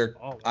they're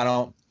I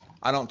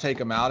don't take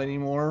them out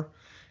anymore.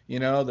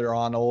 They're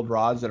on old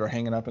rods that are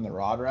hanging up in the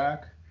rod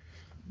rack.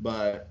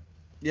 But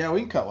yeah,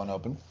 we can cut one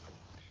open.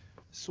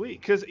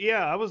 Sweet, because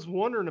I was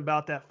wondering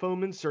about that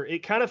foam insert. It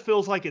kind of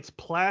feels like it's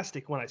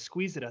plastic when I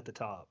squeeze it at the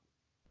top.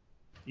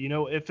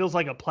 It feels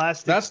like a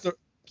plastic. That's the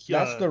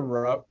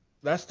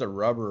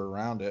rubber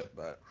around it,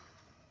 but.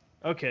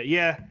 Okay,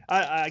 yeah,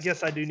 I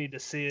guess I do need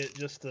to see it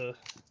just to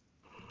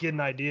get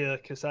an idea,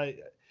 because I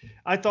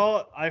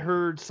thought I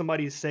heard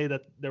somebody say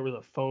that there was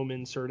a foam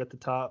insert at the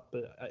top,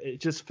 but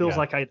it just feels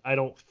like I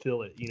don't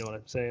feel it. You know what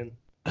I'm saying?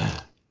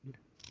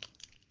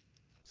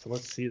 So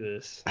let's see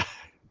this.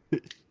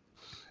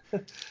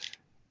 I've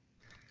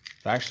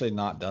actually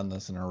not done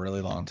this in a really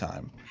long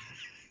time.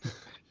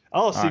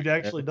 Oh, so you've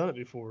actually done it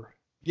before?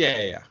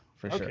 Yeah,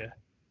 for sure. Okay.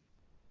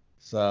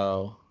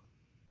 So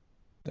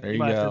there you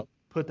go. Have to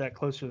put that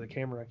closer to the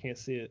camera. I can't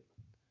see it.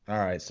 All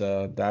right,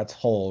 so that's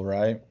whole,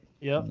 right?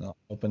 Yep.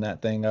 Open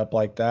that thing up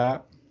like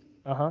that.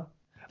 Uh-huh.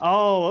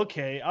 Oh,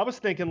 okay. I was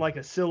thinking like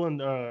a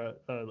cylinder,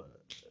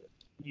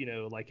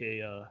 like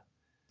a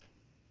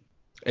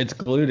It's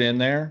glued in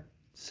there,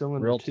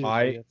 Cylinder real tube,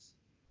 I tight. guess.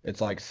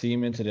 It's like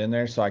cemented in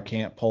there, so I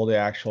can't pull the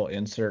actual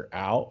insert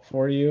out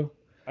for you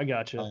I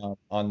gotcha.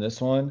 on this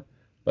one.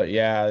 But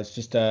yeah, it's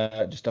just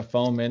a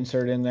foam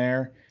insert in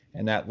there,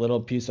 and that little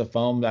piece of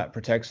foam that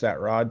protects that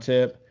rod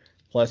tip.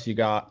 Plus, you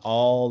got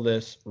all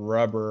this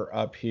rubber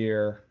up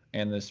here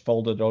and this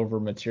folded over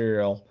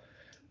material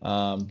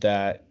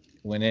that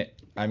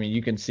I mean,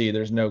 you can see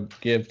there's no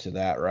give to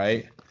that,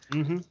 right?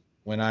 Mm-hmm.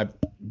 When I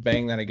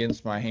bang that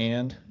against my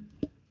hand,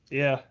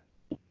 Yeah.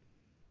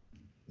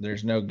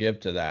 there's no give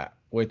to that.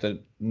 With a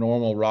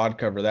normal rod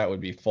cover, that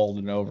would be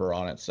folding over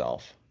on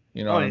itself.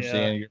 You know Oh, what I'm yeah.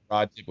 saying? Your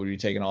rod tip would be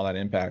taking all that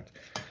impact.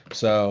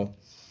 So,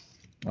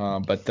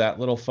 but that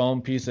little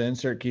foam piece of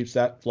insert keeps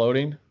that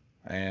floating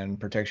and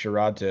protects your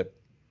rod tip.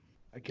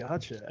 I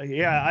gotcha.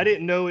 Yeah, I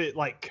didn't know it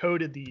like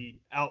coated the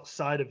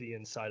outside of the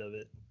inside of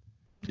it.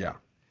 Yeah.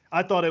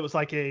 I thought it was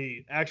like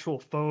a actual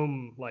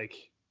foam like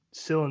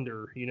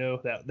cylinder,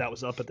 that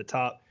was up at the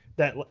top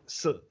that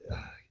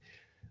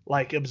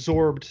like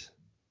absorbed,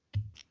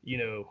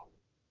 I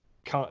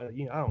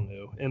don't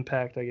know,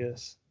 impact, I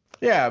guess.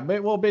 Yeah,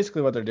 well,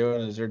 basically what they're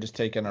doing is they're just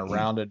taking a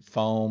rounded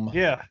foam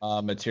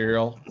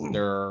material.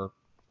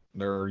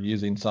 They're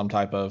using some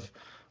type of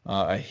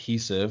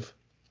adhesive,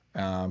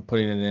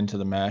 putting it into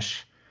the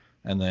mesh,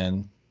 and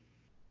then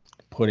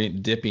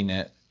dipping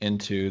it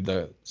into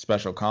the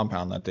special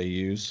compound that they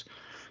use.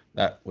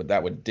 That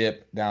would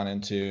dip down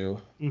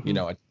into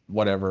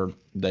whatever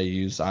they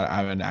use. I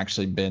haven't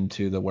actually been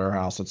to the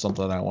warehouse. It's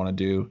something I want to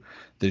do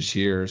this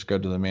year, is go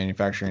to the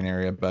manufacturing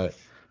area, but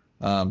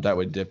that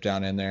would dip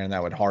down in there and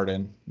that would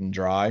harden and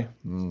dry.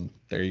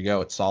 There you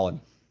go. It's solid.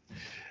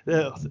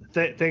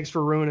 Thanks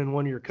for ruining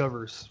one of your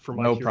covers for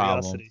my No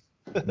curiosity.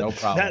 problem. No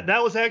problem.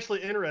 That was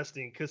actually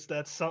interesting because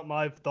that's something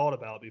I've thought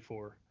about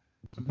before.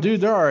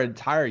 Dude, there are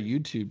entire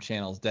YouTube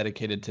channels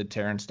dedicated to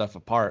tearing stuff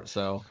apart.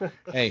 So,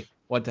 hey,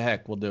 what the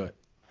heck? We'll do it.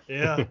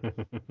 Yeah.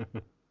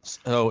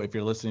 So if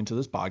you're listening to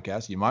this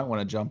podcast, you might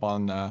want to jump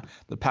on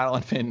the Paddle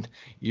and Fin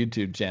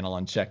YouTube channel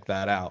and check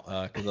that out,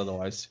 because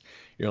otherwise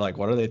you're like,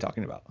 what are they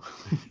talking about?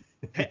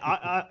 Hey,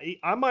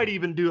 I might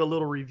even do a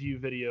little review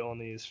video on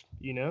these,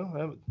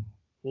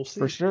 we'll see.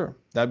 For sure.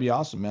 That'd be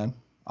awesome, man.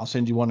 I'll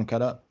send you one to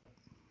cut up.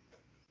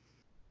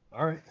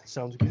 All right.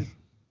 Sounds good.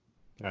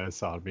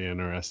 That ought to be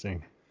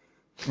interesting.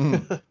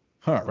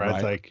 All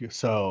Brad's right. like,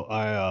 so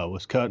I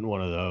was cutting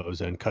one of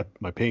those and cut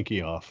my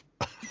pinky off.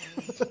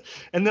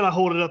 And then I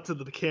hold it up to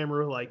the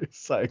camera like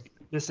It's like,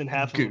 missing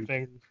half of my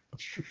finger.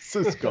 this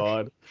is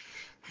God.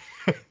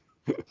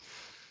 Good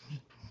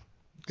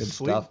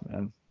Sweet. stuff,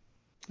 man.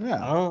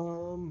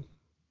 Yeah.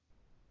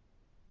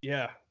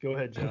 Yeah, go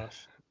ahead,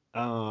 Josh.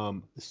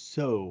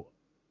 So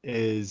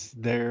is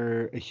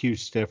there a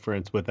huge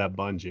difference with that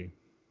bungee?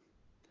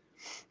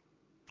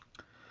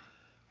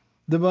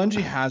 The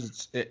bungee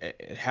has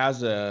it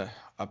has a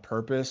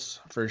purpose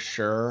for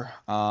sure.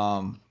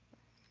 I'll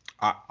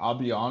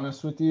be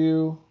honest with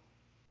you.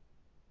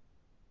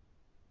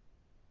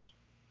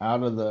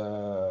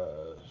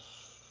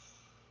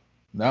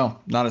 No,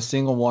 not a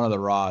single one of the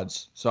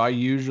rods. So I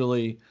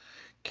usually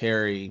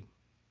carry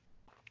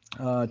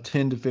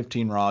 10 to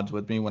 15 rods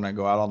with me when I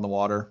go out on the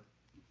water.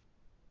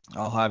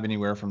 I'll have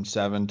anywhere from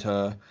 7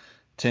 to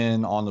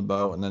 10 on the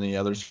boat, and then the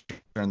others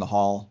are in the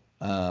hull.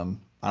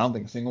 I don't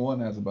think a single one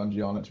has a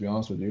bungee on it, to be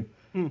honest with you.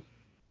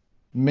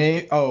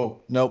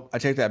 Nope, I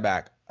take that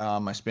back.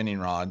 My spinning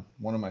rod,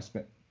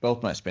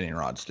 both my spinning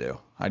rods do.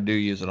 I do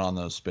use it on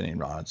those spinning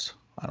rods.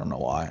 I don't know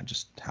why. I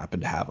just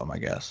happen to have them, I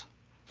guess.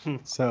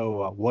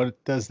 So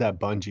what does that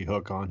bungee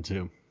hook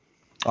onto?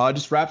 It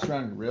just wraps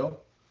around your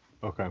reel.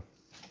 Okay.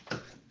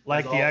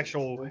 Like the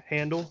actual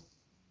handle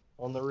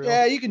on the reel?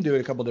 Yeah, you can do it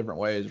a couple different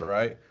ways,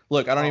 right?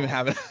 Look, I don't even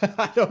have it.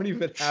 I don't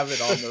even have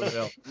it on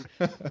the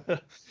reel.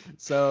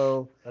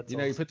 So That's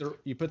awesome.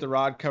 you put the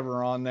rod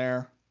cover on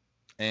there,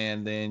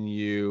 and then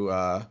you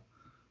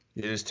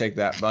just take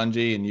that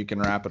bungee and you can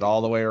wrap it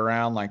all the way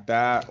around like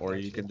that, or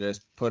you can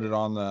just put it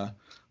on the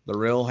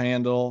reel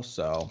handle.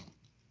 So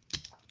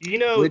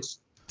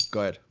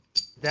go ahead.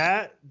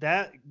 That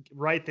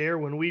right there,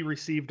 when we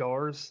received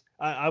ours,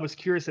 I was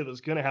curious if it was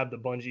going to have the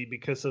bungee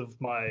because of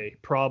my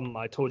problem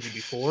I told you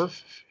before.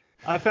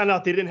 I found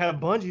out they didn't have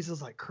bungees. I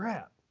was like,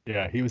 crap.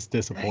 Yeah, he was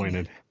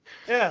disappointed.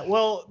 Yeah,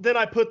 well, then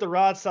I put the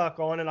rod sock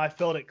on and I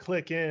felt it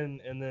click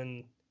in, and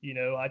then,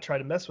 I tried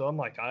to mess with it. I'm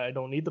like, I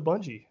don't need the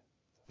bungee.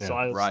 Yeah, so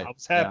I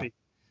was happy.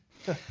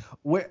 Yeah.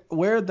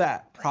 Where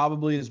that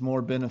probably is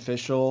more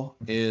beneficial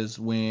is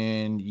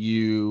when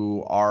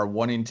you are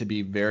wanting to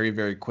be very,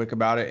 very quick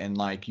about it, and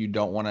like you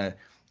don't want to.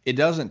 It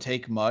doesn't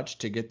take much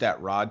to get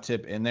that rod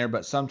tip in there,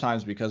 but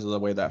sometimes because of the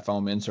way that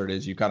foam insert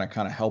is, you kind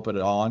of help it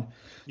on.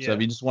 Yeah. So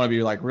if you just want to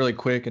be like really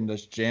quick and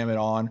just jam it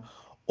on,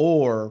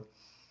 or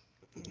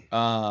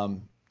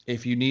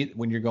if you need,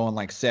 when you're going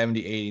like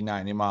 70, 80,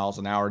 90 miles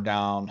an hour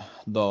down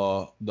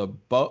the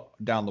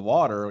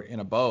water in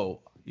a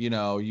boat,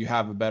 you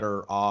have a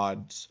better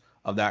odds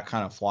of that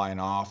kind of flying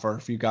off. Or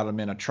if you got them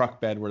in a truck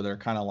bed where they're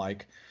kind of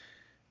like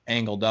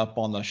angled up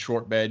on the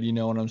short bed, you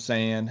know what I'm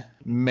saying?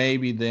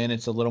 Maybe then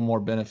it's a little more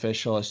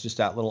beneficial. It's just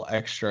that little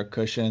extra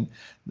cushion.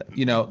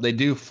 You know, they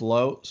do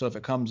float, so if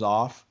it comes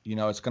off, you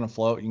know, it's going to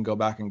float. You can go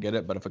back and get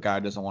it, but if a guy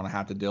doesn't want to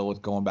have to deal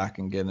with going back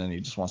and getting it, he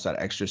just wants that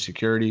extra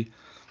security,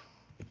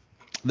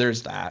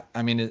 there's that.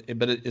 I mean,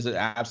 is it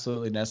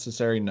absolutely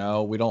necessary?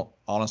 No, we don't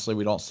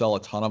sell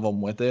a ton of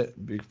them with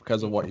it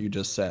because of what you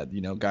just said. You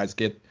know, guys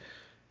get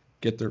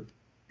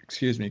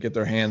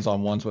their hands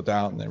on ones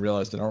without, and they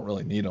realize they don't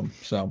really need them.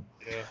 So,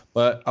 yeah.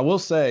 But I will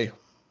say,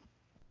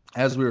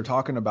 as we were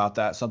talking about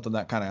that, something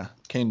that kind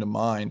of came to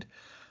mind,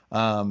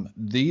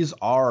 these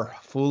are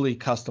fully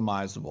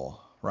customizable,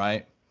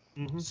 right?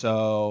 Mm-hmm.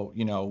 So,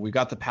 you know, we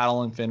got the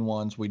paddle and fin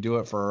ones. We do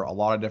it for a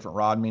lot of different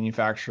rod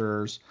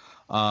manufacturers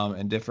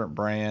and different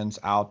brands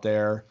out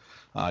there.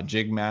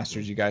 Jig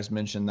Masters, you guys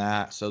mentioned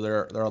that. So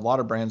there are a lot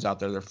of brands out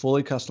there. They're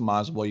fully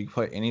customizable. You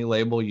put any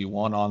label you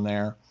want on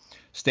there.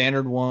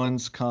 Standard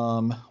ones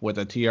come with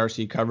a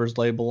TRC Covers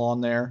label on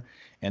there,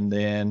 and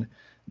then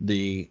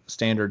the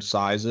standard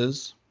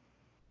sizes.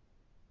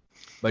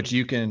 But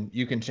you can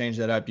change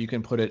that up. You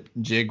can put it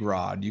jig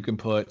rod. You can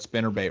put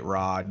spinnerbait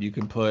rod. You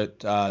can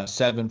put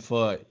 7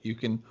 foot. You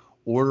can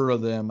order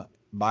them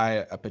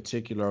by a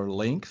particular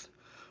length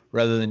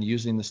rather than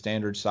using the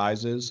standard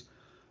sizes.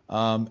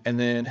 And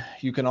then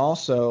you can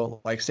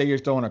also, like, say you're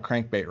throwing a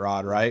crankbait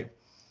rod, right?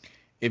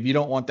 If you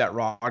don't want that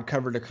rod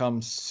cover to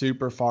come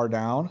super far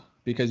down,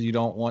 because you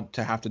don't want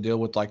to have to deal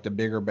with like the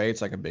bigger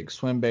baits, like a big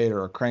swim bait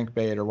or a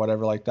crankbait or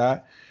whatever like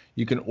that,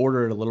 you can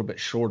order it a little bit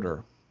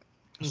shorter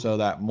so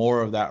that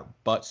more of that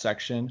butt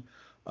section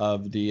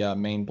of the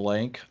main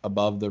blank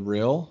above the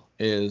reel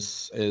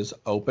is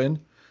open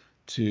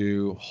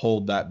to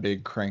hold that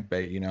big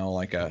crankbait, you know,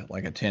 like a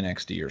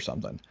 10XD or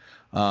something.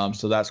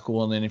 So that's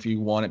cool. And then if you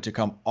want it to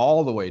come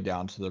all the way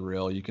down to the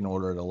reel, you can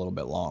order it a little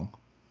bit long.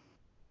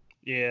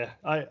 Yeah,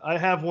 I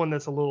have one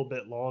that's a little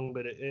bit long,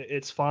 but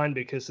it's fine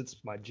because it's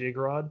my jig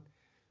rod.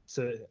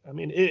 So, I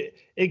mean,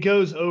 it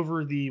goes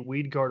over the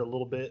weed guard a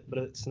little bit, but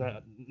it's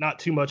not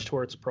too much to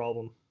where it's a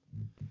problem.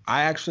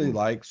 I actually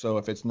so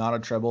if it's not a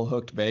treble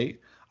hooked bait,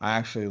 I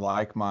actually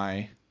like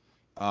my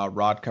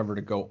rod cover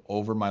to go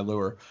over my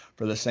lure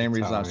for the same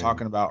reason I was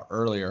talking about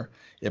earlier.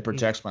 It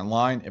protects my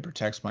line, it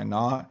protects my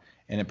knot,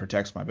 and it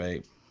protects my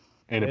bait.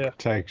 And it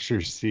protects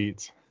your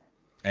seats.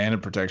 And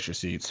it protects your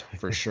seats,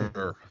 for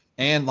sure.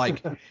 And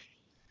like,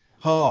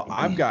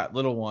 I've got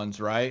little ones,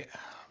 right?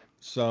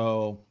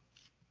 So,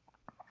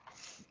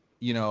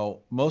 you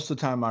know, most of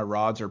the time my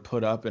rods are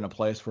put up in a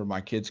place where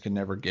my kids can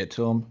never get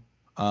to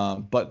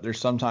them. But there's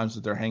sometimes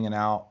that they're hanging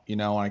out, you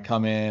know, when I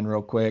come in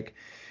real quick.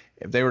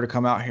 If they were to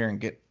come out here and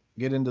get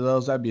into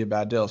those, that'd be a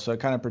bad deal. So it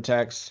kind of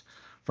protects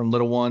from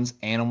little ones,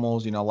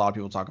 animals. You know, a lot of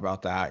people talk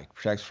about that. It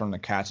protects from the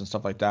cats and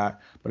stuff like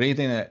that. But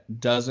anything that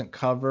doesn't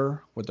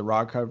cover with the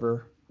rod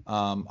cover,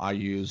 I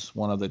use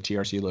one of the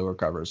TRC lure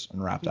covers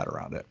and wrap that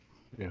around it.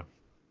 Yeah.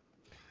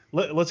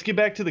 Let's get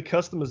back to the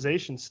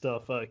customization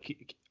stuff.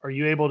 Are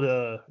you able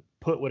to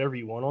put whatever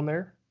you want on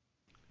there?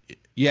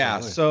 Yeah.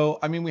 So,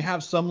 I mean, we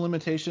have some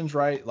limitations,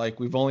 right? Like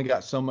we've only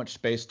got so much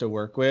space to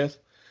work with.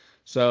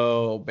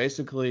 So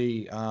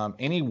basically,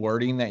 any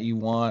wording that you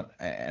want,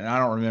 and I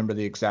don't remember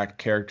the exact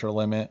character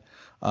limit,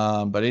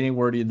 but any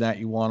wording that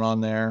you want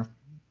on there,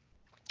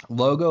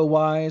 logo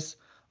wise,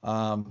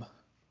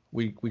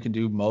 we can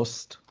do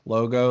most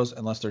logos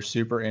unless they're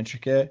super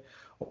intricate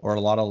or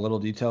a lot of little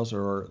details,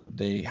 or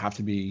they have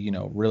to be, you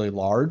know, really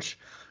large.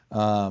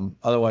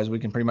 Otherwise we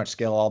can pretty much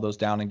scale all those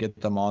down and get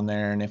them on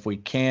there. And if we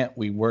can't,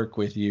 we work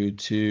with you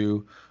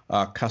to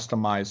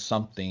customize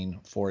something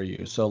for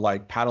you. So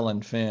like paddle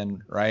and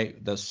fin,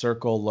 right? The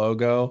circle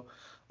logo,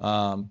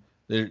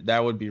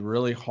 that would be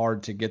really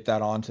hard to get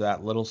that onto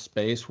that little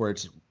space where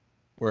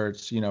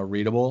it's, you know,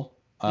 readable,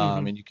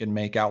 and you can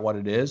make out what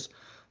it is.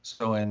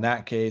 So in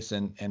that case,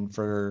 and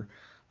for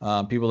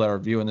people that are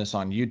viewing this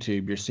on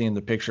YouTube, you're seeing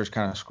the pictures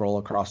kind of scroll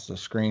across the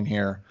screen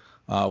here.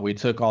 We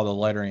took all the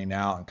lettering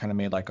out and kind of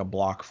made like a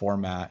block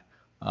format,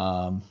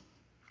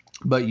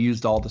 but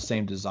used all the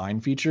same design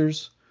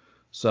features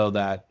so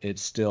that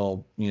it's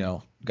still, you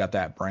know, got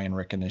that brand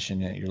recognition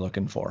that you're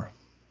looking for.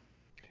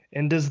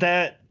 And does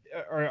that,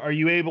 are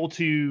you able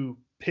to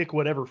pick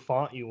whatever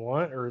font you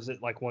want, or is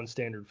it like one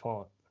standard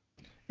font?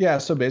 Yeah,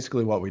 so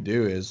basically what we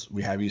do is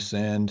we have you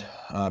send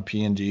a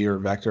PNG or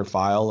vector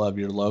file of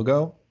your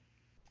logo,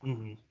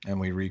 and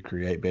we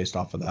recreate based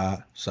off of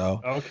that.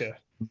 So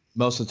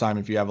most of the time,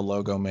 if you have a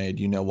logo made,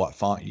 you know what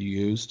font you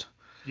used.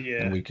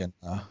 Yeah. And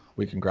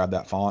we can grab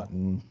that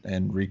font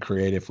and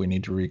recreate if we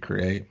need to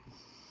recreate.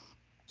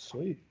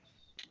 Sweet.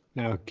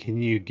 Now,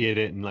 can you get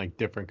it in like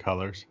different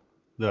colors,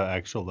 the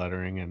actual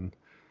lettering and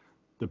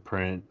the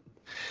print?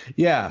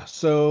 Yeah,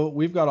 so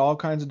we've got all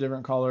kinds of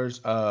different colors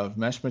of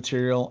mesh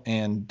material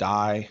and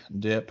dye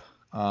dip,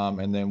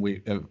 and then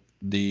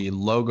the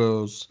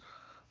logos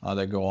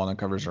that go on the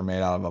covers are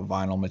made out of a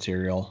vinyl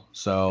material.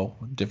 So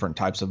different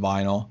types of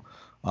vinyl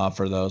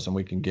for those, and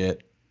we can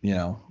get, you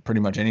know,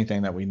 pretty much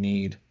anything that we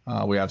need.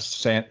 We have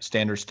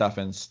standard stuff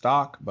in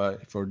stock,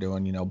 but if we're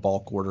doing, you know,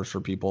 bulk orders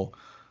for people,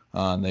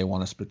 and they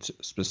want a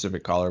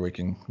specific color, we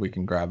can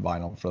grab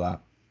vinyl for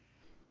that.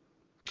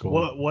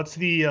 Cool. What's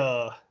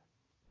the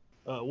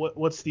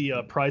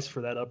price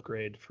for that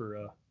upgrade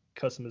for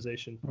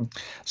customization?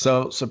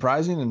 So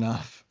surprising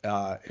enough,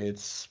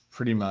 it's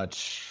pretty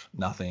much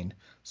nothing.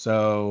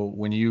 So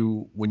when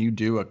you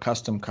do a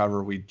custom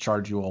cover, we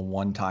charge you a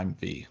one-time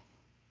fee.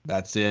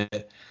 That's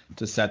it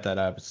to set that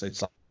up.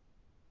 It's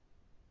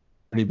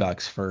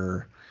 $30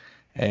 for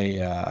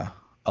a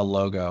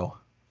logo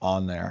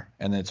on there,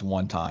 and it's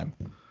one time.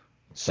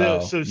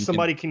 So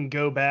somebody can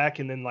go back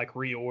and then like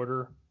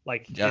reorder,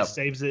 like it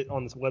saves it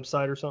on this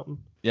website or something.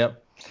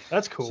 Yep,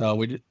 that's cool.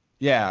 So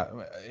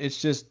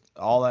it's just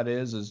all that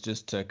is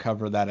just to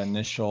cover that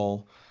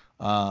initial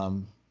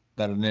time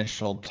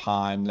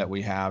that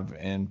we have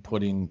in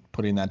putting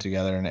that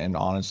together, and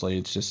honestly,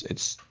 it's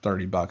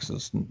 $30.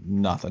 It's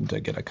nothing to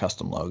get a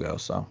custom logo.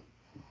 So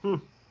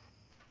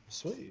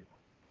sweet.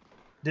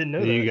 Didn't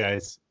know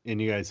that.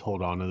 You guys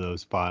hold on to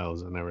those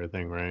files and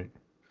everything, right?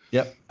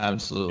 Yep,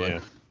 absolutely.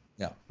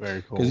 Yeah.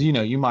 Very cool. Because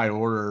you might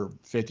order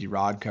 50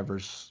 rod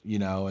covers,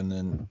 and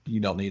then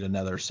you don't need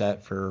another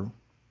set for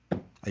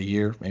a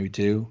year, maybe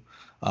two.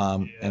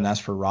 And that's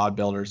for rod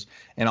builders.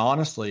 And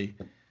honestly,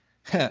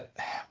 you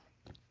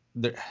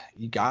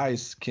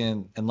guys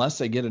can, unless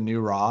they get a new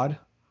rod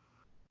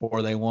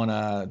or they want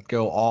to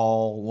go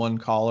all one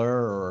color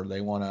or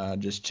they want to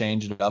just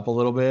change it up a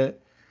little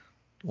bit,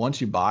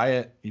 once you buy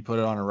it, you put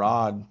it on a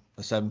rod,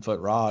 a 7-foot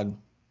rod,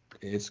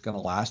 it's going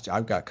to last.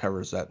 I've got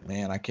covers that,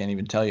 man, I can't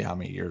even tell you how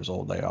many years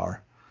old they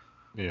are.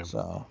 Yeah.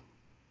 So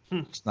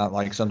it's not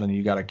like something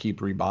you got to keep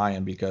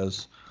rebuying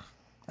because,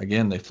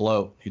 again, they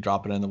float. You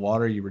drop it in the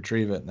water, you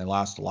retrieve it, and they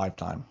last a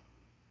lifetime.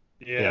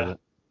 Yeah.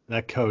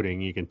 That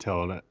coating, you can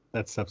tell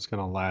that stuff's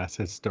going to last.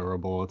 It's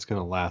durable. It's going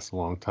to last a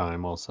long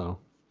time also.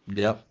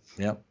 Yep.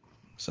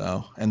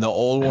 So, and the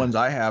old ones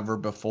I have are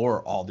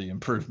before all the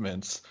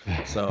improvements.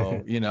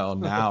 So,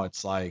 now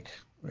it's like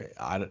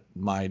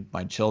my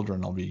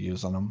children will be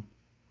using them.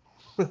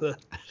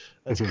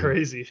 That's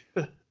crazy.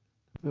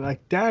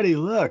 Like, Daddy,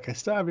 look, I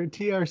still have your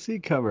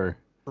TRC cover.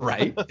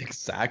 Right,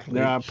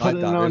 exactly. Yeah, put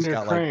it on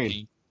your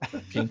crane.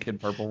 Like pink and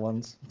purple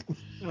ones.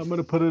 I'm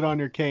gonna put it on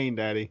your cane,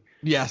 Daddy.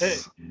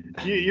 Yes.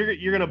 Hey,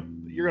 you're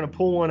gonna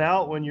pull one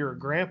out when you're a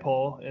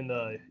grandpa, and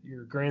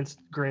your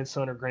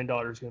grandson or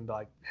granddaughter is gonna be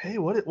like, "Hey,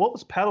 what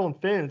was Paddle and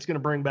Fin?" It's gonna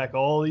bring back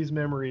all these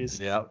memories.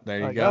 Yeah, there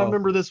you go. I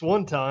remember this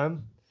one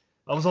time.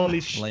 I was on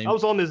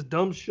this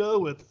dumb show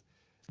with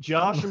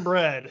Josh and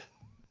Brad.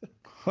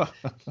 I'm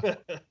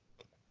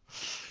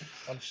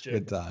just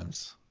joking.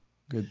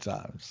 Good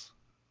times.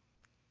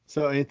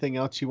 So anything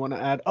else you want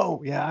to add?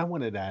 Oh, yeah, I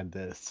wanted to add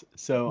this.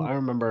 So I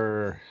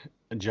remember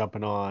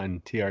jumping on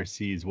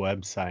TRC's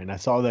website, and I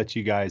saw that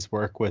you guys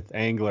work with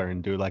Angler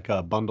and do like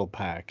a bundle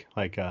pack.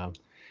 Like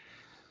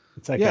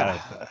it's like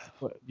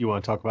you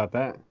want to talk about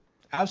that?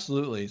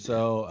 Absolutely.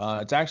 So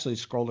it's actually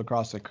scrolled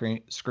across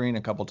the screen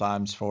a couple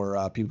times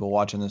for people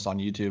watching this on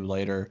YouTube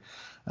later.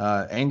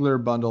 Angler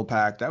bundle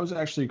pack, that was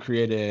actually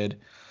created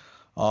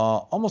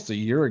almost a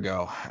year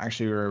ago.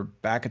 Actually, we were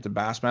back at the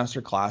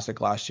Bassmaster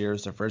Classic last year.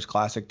 It's the first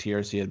classic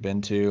TRC had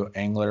been to.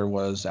 Angler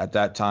was at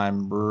that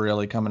time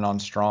really coming on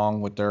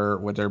strong with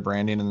their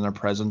branding and their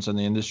presence in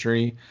the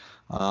industry.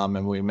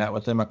 And we met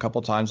with them a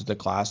couple times at the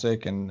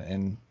Classic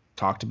and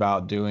talked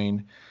about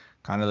doing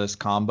kind of this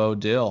combo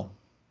deal,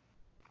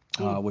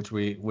 which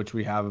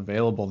we have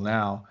available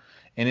now.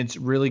 And it's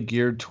really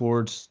geared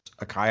towards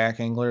a kayak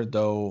angler,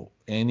 though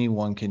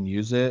anyone can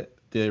use it.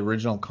 The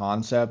original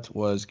concept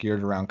was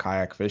geared around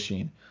kayak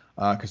fishing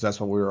because that's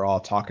what we were all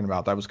talking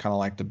about. That was kind of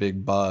like the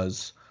big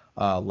buzz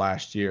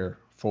last year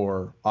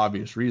for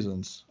obvious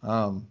reasons.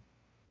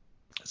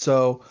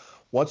 So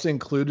what's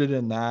included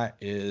in that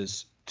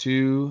is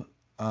 2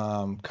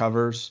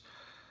 covers.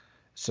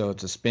 So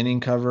it's a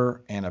spinning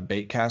cover and a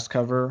bait cast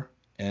cover.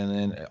 And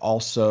then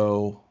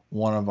also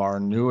one of our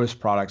newest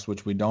products,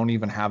 which we don't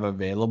even have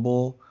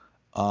available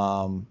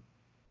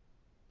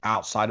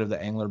outside of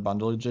the Angler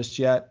bundle just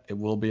yet. It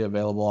will be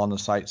available on the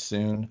site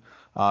soon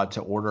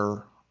to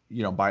order,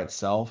 by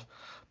itself.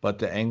 But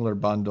the Angler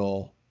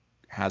bundle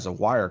has a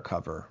wire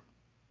cover.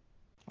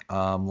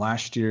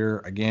 Last year,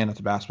 again, at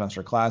the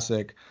Bassmaster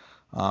Classic,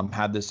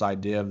 had this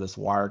idea of this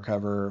wire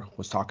cover,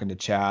 was talking to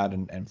Chad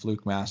and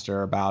Fluke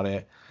Master about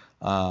it.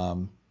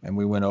 And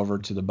we went over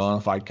to the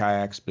Bonafide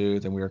Kayaks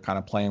booth, and we were kind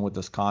of playing with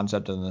this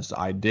concept and this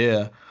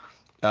idea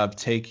of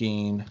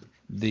taking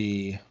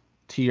the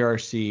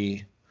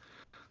TRC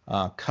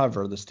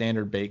cover, the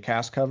standard bait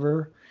cast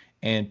cover,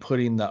 and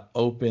putting the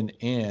open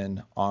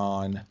end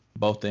on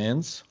both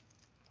ends.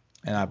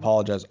 And I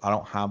apologize, I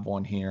don't have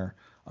one here.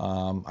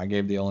 I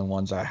gave the only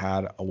ones I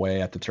had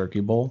away at the Turkey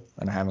Bowl,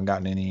 and I haven't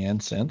gotten any in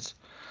since.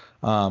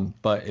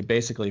 But it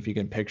basically, if you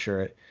can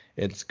picture it,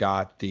 it's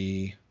got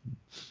the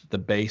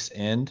base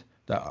end,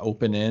 the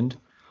open end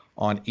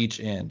on each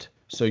end.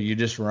 So you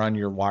just run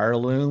your wire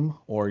loom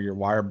or your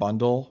wire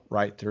bundle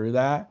right through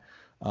that.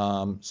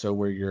 So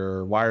where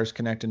your wires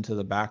connect into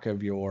the back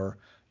of your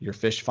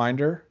fish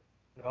finder,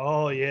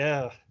 Oh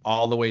yeah.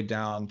 all the way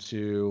down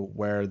to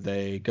where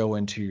they go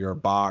into your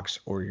box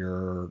or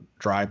your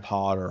dry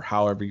pod or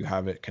however you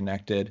have it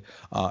connected.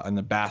 In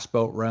the bass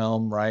boat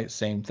realm, right?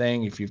 Same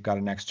thing. If you've got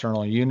an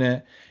external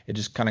unit, it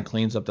just kind of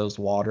cleans up those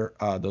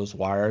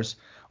wires.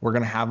 We're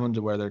going to have them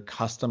to where they're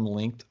custom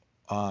linked.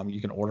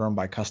 You can order them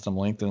by custom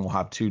linked, and we'll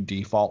have 2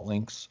 default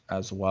links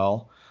as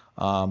well.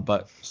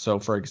 But so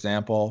for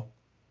example,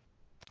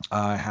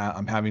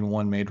 I'm having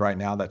one made right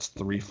now that's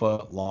 3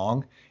 foot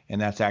long, and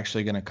that's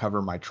actually going to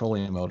cover my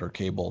trolling motor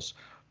cables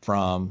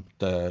from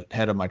the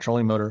head of my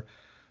trolling motor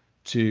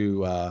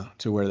to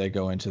where they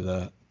go into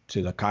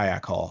the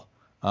kayak hull.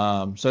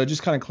 So it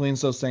just kind of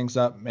cleans those things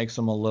up, makes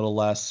them a little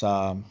less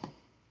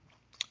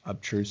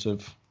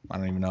obtrusive. I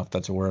don't even know if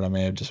that's a word. I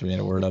may have just made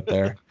a word up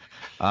there.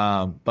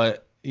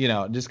 But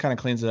it just kind of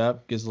cleans it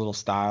up, gives a little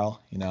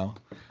style.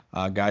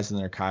 Guys in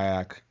their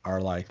kayak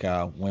are like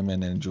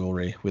women in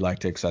jewelry. We like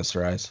to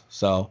accessorize.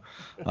 So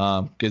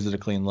gives it a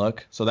clean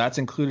look. So that's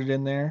included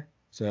in there.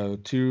 So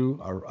 2,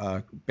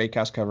 a bait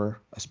cast cover,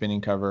 a spinning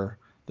cover,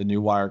 the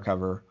new wire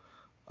cover,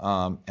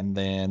 and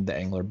then the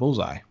angler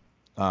bullseye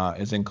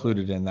is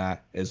included in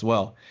that as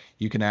well.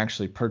 You can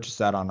actually purchase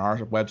that on our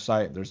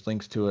website. There's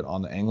links to it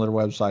on the angler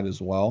website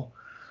as well.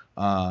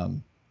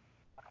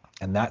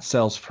 And that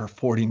sells for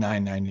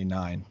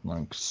 $49.99,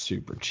 like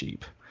super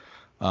cheap.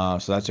 So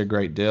that's a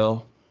great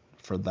deal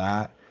for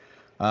that.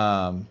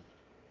 And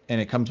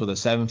it comes with a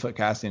 7-foot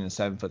casting and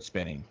 7-foot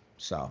spinning.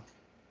 So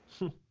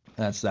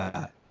that's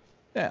that.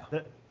 Yeah.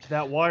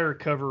 That wire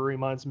cover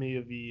reminds me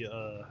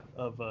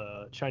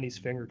of Chinese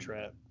finger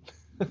trap.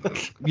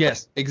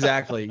 Yes,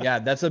 exactly. Yeah,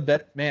 that's a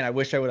bet. Man, I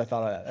wish I would have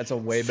thought of that. That's a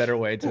way better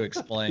way to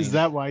explain. Is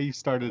that why you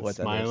started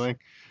smiling?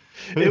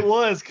 It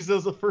was, because it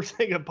was the first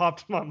thing that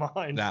popped in my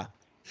mind. Nah.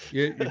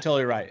 You're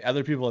totally right.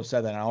 Other people have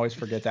said that, and I always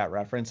forget that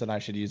reference, and I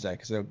should use that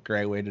because it's a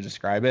great way to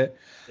describe it.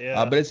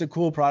 Yeah. But it's a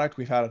cool product.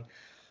 We've had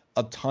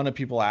a ton of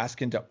people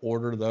asking to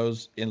order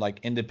those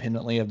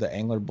independently of the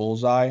Angler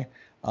Bullseye.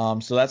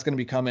 So that's going to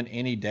be coming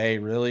any day,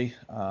 really.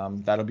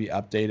 That'll be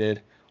updated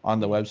on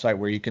the website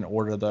where you can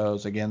order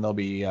those. Again, there'll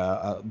be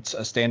a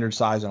standard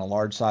size and a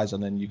large size,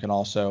 and then you can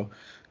also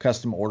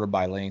custom order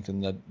by length,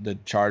 and the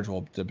charge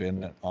will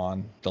depend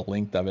on the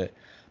length of it.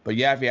 But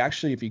yeah,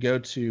 if you go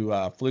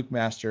to Fluke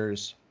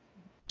Master's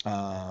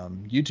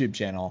YouTube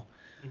channel,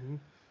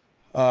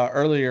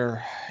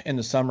 earlier in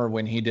the summer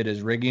when he did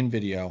his rigging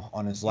video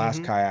on his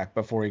last kayak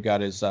before he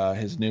got his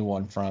new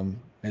one from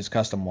his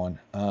custom one,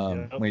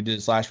 when he did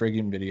his last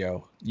rigging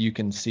video, you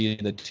can see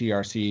the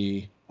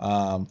TRC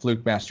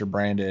Fluke Master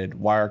branded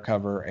wire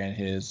cover and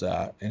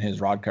his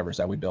rod covers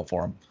that we built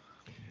for him.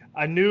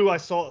 I knew I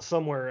saw it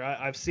somewhere.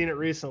 I've seen it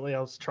recently. I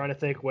was trying to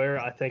think where.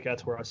 I think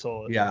that's where I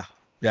saw it.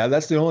 Yeah,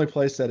 that's the only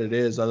place that it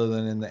is other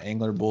than in the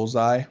Angler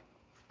Bullseye.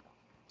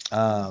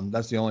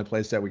 That's the only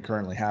place that we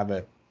currently have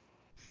it.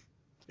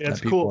 Yeah,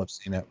 it's people cool. have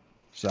seen it.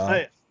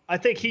 So I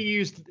think he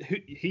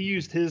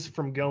used his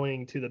from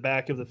going to the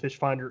back of the fish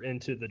finder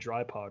into the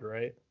dry pod,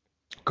 right?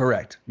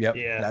 Correct. Yep.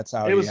 Yeah. That's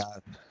how it he was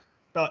had.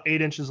 about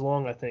 8 inches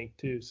long, I think,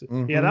 too.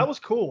 So yeah, that was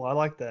cool. I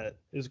like that.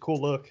 It was a cool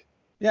look.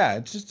 Yeah,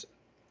 it's just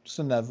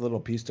another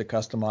little piece to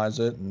customize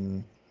it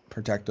and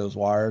protect those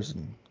wires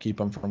and keep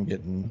them from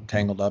getting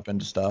tangled up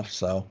into stuff.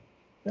 So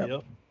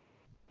Yep.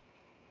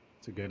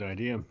 It's a good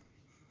idea.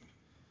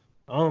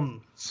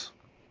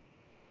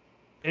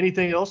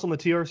 Anything else on the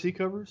TRC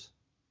covers?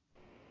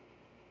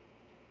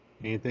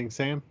 Anything,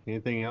 Sam?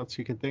 Anything else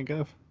you can think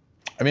of?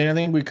 I mean, I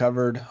think we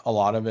covered a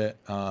lot of it.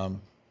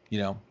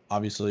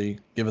 Obviously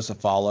give us a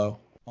follow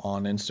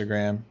on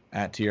Instagram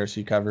at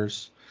TRC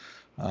Covers.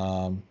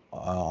 On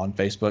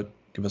Facebook,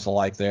 give us a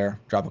like there,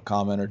 drop a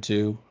comment or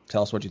 2,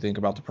 tell us what you think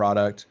about the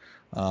product.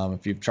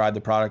 If you've tried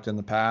the product in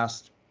the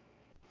past,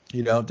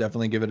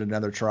 definitely give it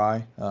another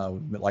try.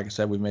 Like I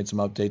said, we've made some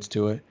updates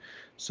to it,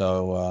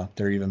 so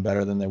they're even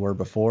better than they were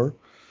before.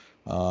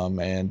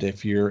 And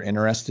if you're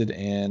interested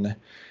in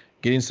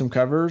getting some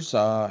covers,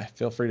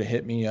 feel free to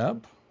hit me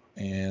up.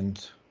 And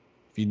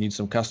if you need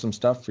some custom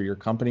stuff for your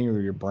company or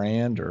your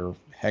brand, or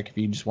heck, if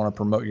you just want to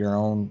promote your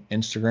own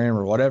Instagram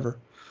or whatever,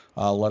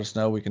 let us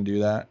know. We can do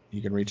that.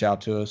 You can reach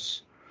out to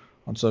us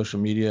on social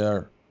media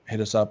or hit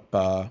us up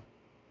on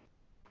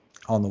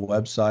the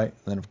website.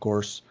 And then, of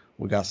course,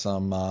 we got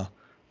some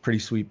pretty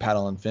sweet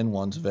paddle and fin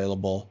ones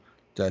available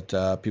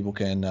that people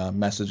can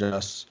message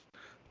us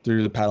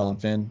through the paddle and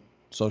fin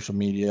social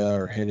media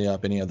or hit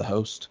up any of the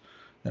hosts,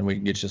 and we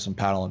can get you some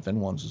paddle and fin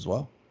ones as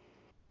well.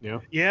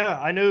 Yeah,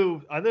 I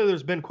know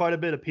there's been quite a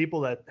bit of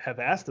people that have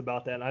asked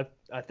about that, and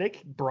I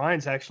think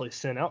Brian's actually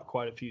sent out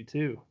quite a few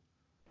too.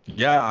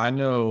 Yeah, I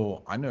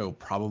know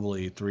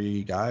probably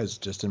 3 guys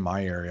just in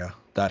my area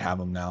that have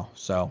them now.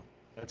 So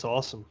that's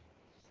awesome.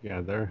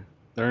 Yeah,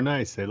 they're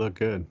nice. They look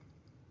good.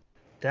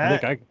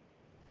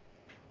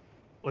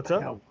 What's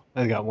up?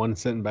 I got one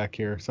sitting back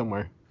here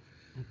somewhere.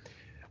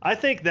 I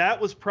think that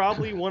was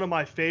probably one of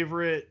my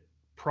favorite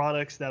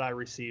products that I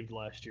received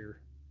last year.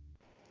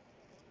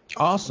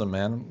 Awesome,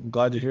 man. I'm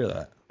glad to hear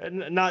that.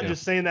 And not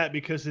just saying that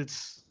because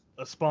it's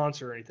a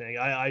sponsor or anything.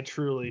 I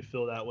truly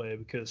feel that way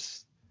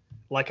because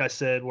like I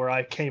said, where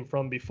I came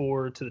from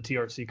before to the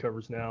TRC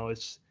covers now,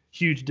 it's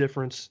huge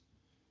difference.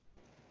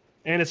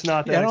 And it's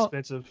not that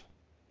expensive.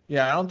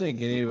 Yeah, I don't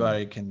think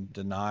anybody can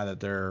deny that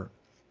they're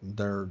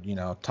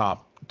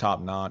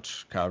top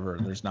notch cover.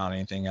 There's not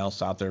anything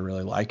else out there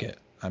really like it.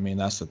 I mean,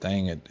 that's the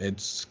thing.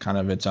 It's kind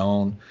of its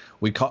own.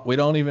 We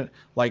don't even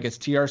like it's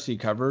TRC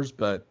covers,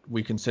 but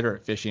we consider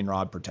it fishing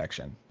rod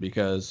protection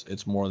because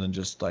it's more than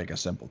just like a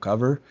simple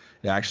cover.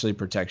 It actually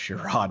protects your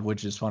rod,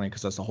 which is funny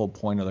because that's the whole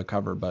point of the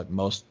cover. But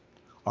most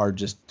are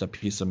just a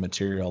piece of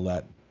material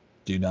that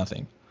do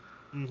nothing.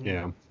 Mm-hmm.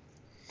 Yeah.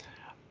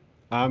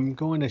 I'm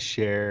going to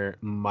share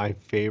my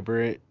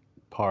favorite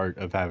part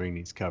of having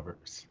these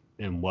covers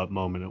and what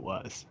moment it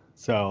was.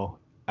 So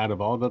out of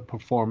all the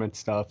performance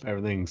stuff,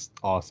 everything's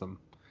awesome.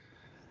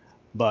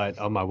 But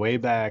on my way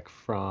back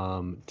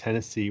from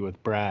Tennessee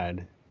with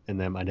Brad, and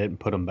then I didn't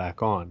put them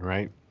back on,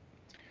 right?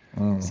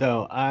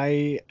 So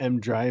I am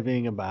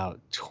driving about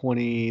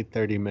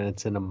 20-30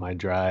 minutes into my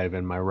drive,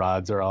 and my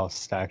rods are all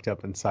stacked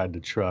up inside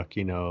the truck,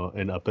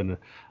 and up on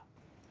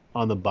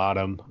the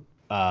bottom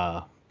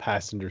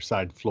passenger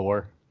side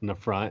floor in the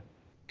front,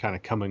 kind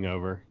of coming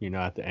over,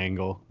 at the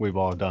angle we've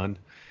all done.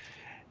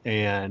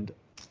 And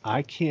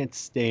I can't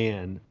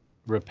stand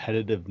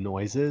repetitive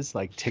noises,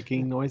 like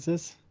ticking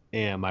noises.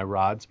 And my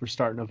rods were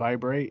starting to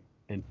vibrate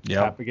and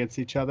tap against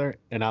each other.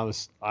 And I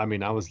was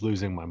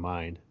losing my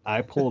mind.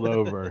 I pulled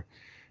over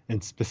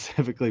and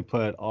specifically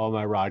put all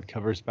my rod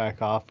covers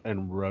back off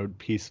and rode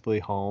peacefully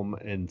home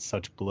in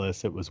such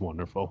bliss. It was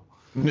wonderful.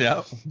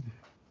 Yeah.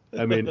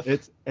 I mean,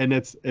 it's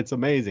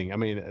amazing. I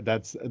mean,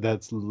 that's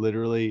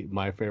literally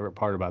my favorite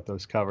part about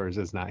those covers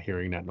is not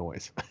hearing that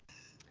noise.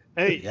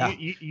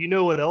 Hey, you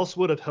know what else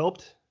would have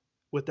helped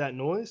with that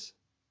noise?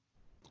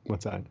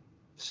 What's that?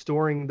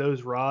 Storing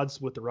those rods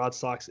with the rod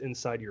stocks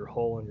inside your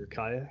hull on your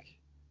kayak.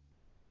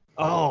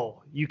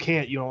 Oh, you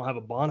can't. You don't have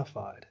a bona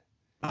fide.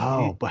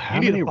 Oh, but how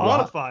you need many a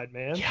bona fide,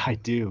 man? Yeah, I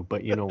do.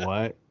 But you know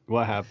what?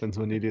 What happens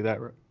when you do that,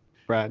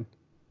 Brad?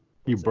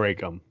 You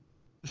break them.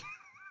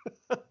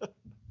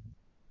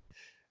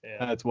 Yeah.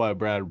 That's why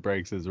Brad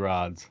breaks his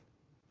rods.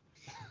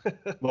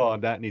 Well,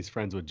 that and he's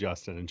friends with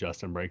Justin, and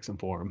Justin breaks them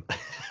for him.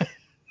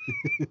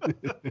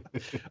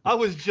 I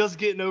was just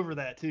getting over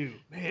that too.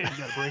 Man, you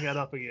gotta bring that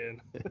up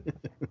again.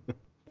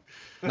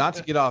 Not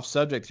to get off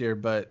subject here,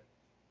 but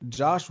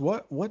Josh,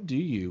 what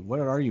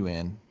are you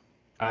in?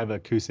 I have a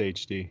Coosa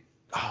HD.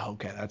 Oh,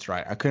 okay, that's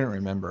right. I couldn't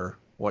remember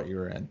what you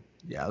were in.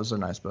 Yeah, those are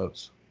nice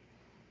boats.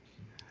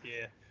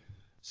 Yeah.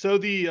 So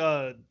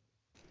the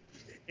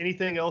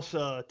anything else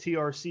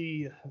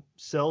TRC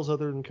sells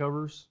other than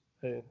covers?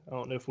 Hey, I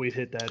don't know if we've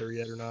hit that or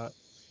yet or not.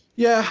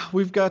 Yeah,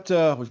 we've got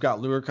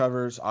lure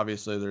covers.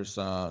 Obviously, there's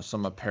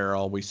some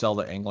apparel. We sell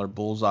the Angler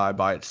Bullseye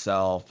by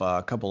itself.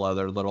 A couple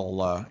other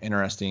little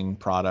interesting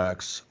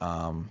products.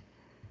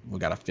 We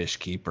got a fish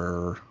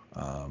keeper.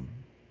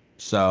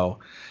 So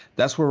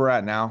that's where we're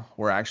at now.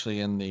 We're actually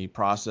in the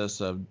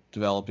process of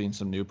developing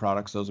some new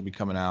products. Those will be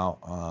coming out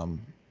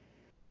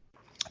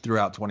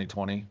throughout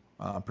 2020.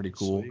 Pretty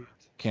cool. Sweet.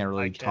 Can't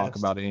really ICAST. talk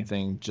about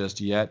anything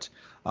just yet.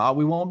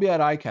 We won't be at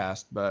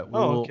ICAST, but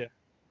Okay.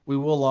 we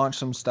will launch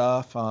some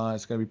stuff.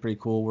 It's going to be pretty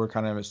cool. We're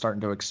kind of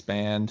starting to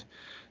expand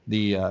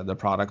the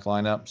product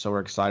lineup, so we're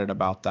excited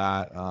about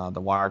that.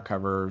 The wire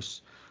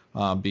covers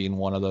being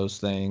one of those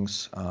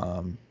things,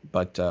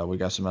 but we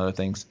got some other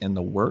things in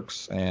the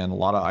works and a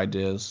lot of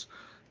ideas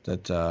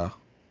that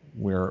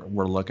we're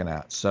looking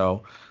at.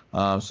 So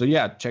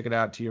yeah, check it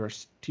out,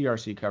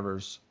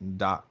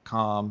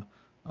 trccovers.com.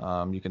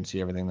 You can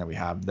see everything that we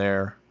have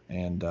there,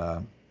 and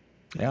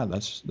yeah,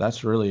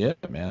 that's really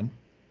it, man.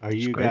 Are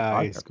you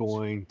guys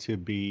going to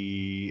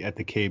be at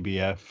the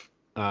KBF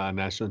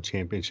National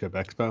Championship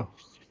Expo?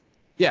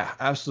 Yeah,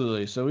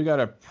 absolutely. So we got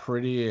a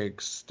pretty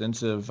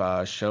extensive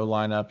show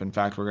lineup. In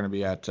fact, we're going to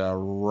be at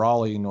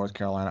Raleigh, North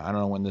Carolina. I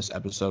don't know when this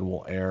episode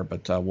will air,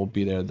 but we'll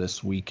be there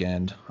this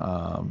weekend,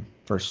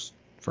 first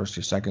or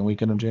second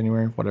weekend of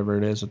January, whatever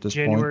it is at this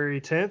point.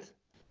 January 10th?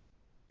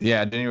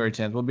 Yeah, January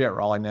 10th. We'll be at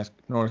Raleigh,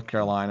 North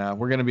Carolina.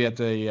 We're going to be at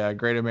the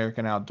Great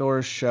American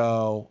Outdoors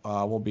Show.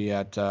 We'll be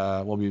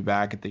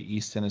back at the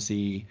East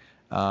Tennessee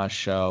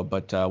show,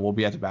 but we'll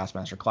be at the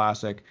Bassmaster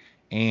Classic,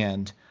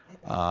 and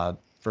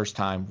first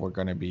time we're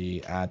going to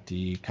be at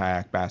the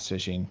Kayak Bass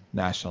Fishing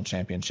National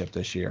Championship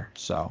this year.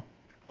 So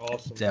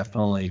Awesome.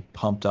 Definitely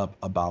pumped up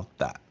about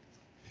that.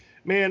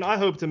 Man, I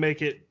hope to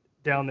make it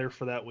down there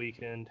for that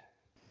weekend,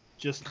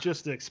 just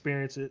to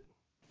experience it.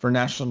 For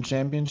National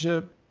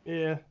Championship?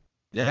 Yeah.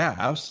 Yeah,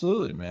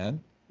 absolutely,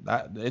 man.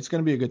 It's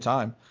going to be a good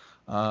time.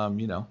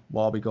 We'll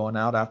all be going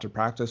out after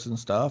practice and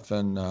stuff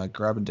and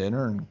grabbing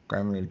dinner and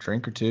grabbing a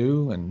drink or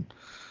two. And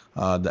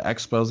the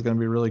expo is going to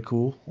be really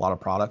cool. A lot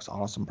of products,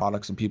 awesome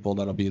products and people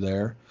that'll be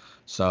there.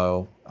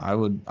 So I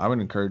would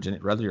encourage,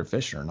 whether you're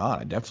fishing or not,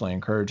 I definitely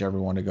encourage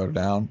everyone to go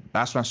down.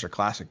 Bassmaster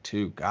Classic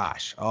too.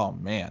 Gosh, oh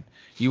man,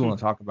 you want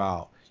to talk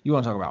about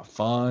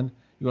fun.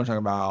 You want to talk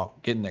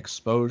about getting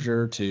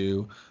exposure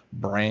to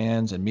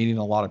brands and meeting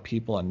a lot of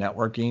people and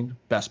networking,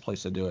 best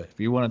place to do it. If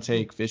you want to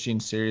take fishing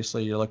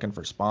seriously, you're looking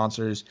for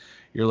sponsors,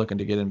 you're looking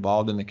to get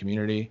involved in the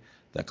community,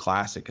 the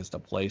Classic is the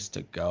place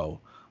to go.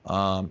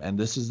 And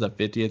this is the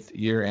 50th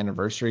year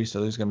anniversary,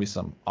 so there's going to be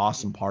some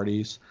awesome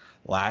parties.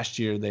 Last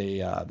year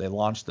they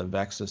launched the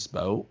Vexus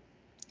boat.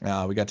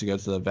 We got to go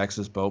to the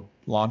Vexus boat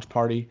launch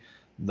party.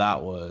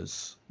 That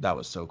was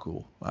so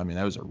cool. I mean,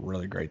 that was a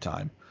really great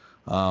time.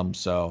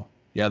 So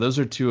yeah, those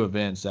are two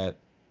events that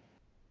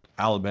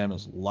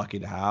Alabama's lucky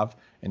to have,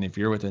 and if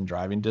you're within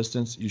driving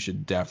distance, you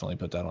should definitely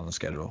put that on the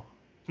schedule.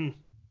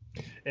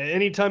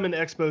 Anytime an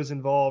expo's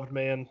involved,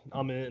 man,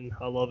 I'm in.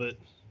 I love it.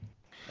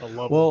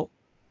 Well,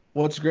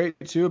 what's great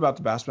too about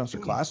the Bassmaster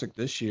Classic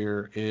this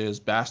year is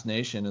Bass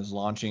Nation is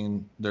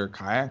launching their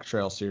kayak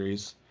trail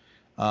series,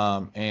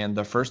 and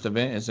the first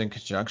event is in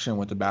conjunction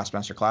with the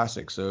Bassmaster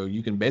Classic. So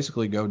you can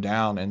basically go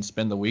down and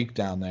spend the week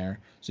down there.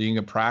 So you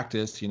can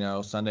practice,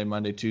 Sunday,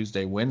 Monday,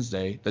 Tuesday,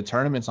 Wednesday. The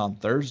tournament's on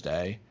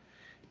Thursday.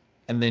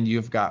 And then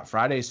you've got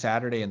Friday,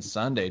 Saturday, and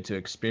Sunday to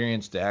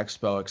experience the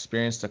expo,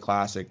 experience the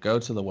Classic, go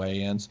to the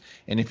weigh-ins.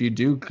 And if you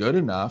do good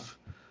enough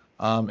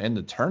in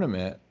the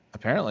tournament,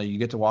 apparently you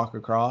get to walk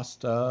across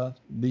the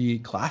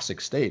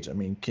Classic stage. I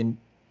mean, can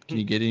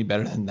you get any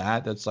better than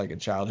that? That's like a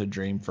childhood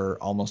dream for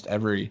almost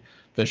every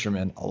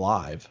fisherman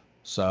alive.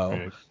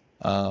 So,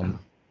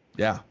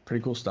 yeah,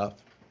 pretty cool stuff.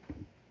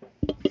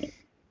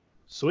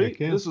 Sweet.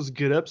 This was a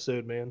good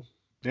episode, man.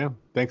 Yeah.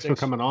 Thanks for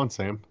coming on,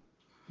 Sam.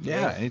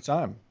 Yeah,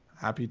 anytime.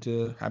 Happy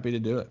to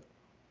do it.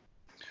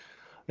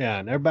 Yeah,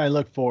 and everybody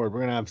look forward. We're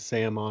going to have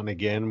Sam on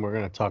again. We're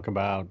going to talk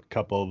about a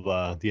couple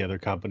of the other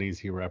companies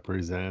he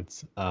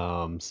represents.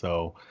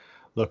 So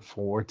look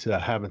forward to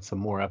having some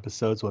more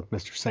episodes with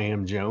Mr.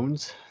 Sam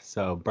Jones.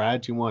 So,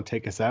 Brad, you want to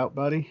take us out,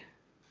 buddy?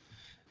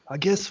 I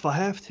guess if I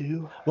have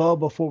to. Well,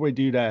 before we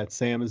do that,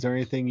 Sam, is there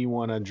anything you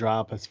want to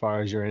drop as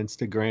far as your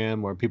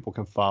Instagram where people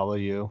can follow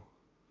you?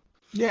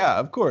 Yeah,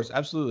 of course.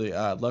 Absolutely.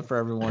 I'd love for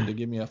everyone to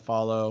give me a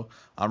follow.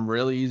 I'm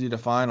really easy to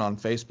find on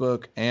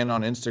Facebook and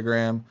on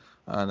Instagram.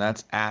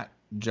 That's at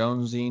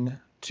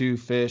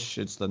Jonesing2Fish.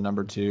 It's the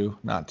number 2,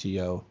 not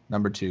T-O,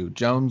 number 2,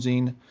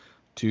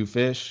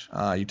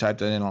 Jonesing2Fish. You type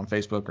that in on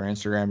Facebook or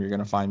Instagram, you're going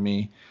to find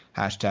me.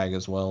 Hashtag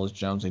as well as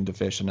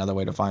Jonesing2Fish, another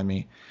way to find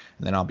me.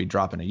 And then I'll be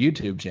dropping a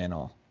YouTube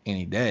channel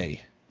any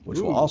day, which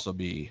will also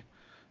be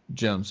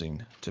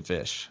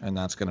Jonesing2Fish. And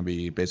that's going to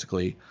be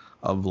basically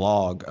a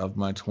vlog of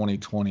my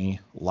 2020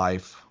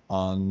 life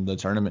on the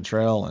tournament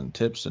trail and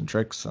tips and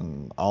tricks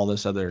and all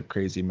this other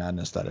crazy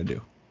madness that I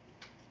do.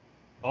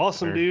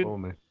 Awesome, Very dude. cool,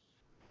 man.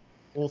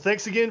 Well,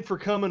 thanks again for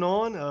coming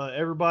on.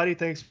 Everybody,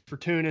 thanks for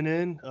tuning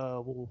in.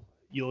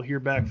 You'll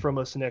hear back from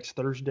us next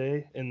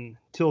Thursday. And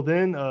till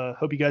then,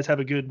 hope you guys have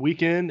a good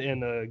weekend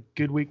and a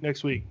good week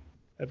next week.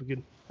 Have a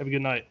good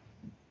night.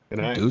 Good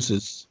night.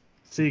 Deuces.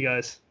 See you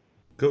guys.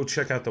 Go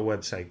check out the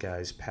website,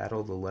 guys.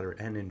 Paddle, the letter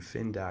N and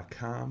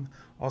fin.com.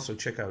 Also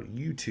check out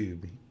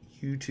YouTube,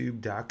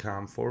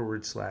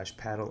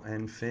 youtube.com/paddle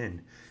and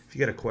fin. If you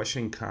got a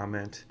question,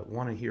 comment,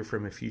 want to hear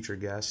from a future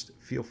guest,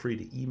 feel free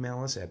to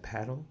email us at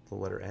paddle, the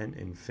letter N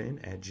and fin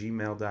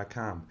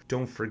 @gmail.com.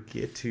 Don't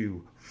forget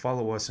to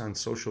follow us on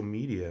social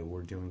media.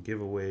 We're doing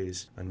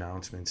giveaways,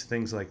 announcements,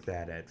 things like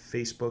that at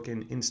Facebook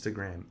and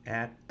Instagram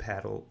at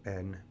paddle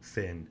and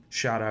fin.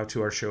 Shout out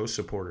to our show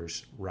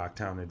supporters,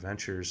 Rocktown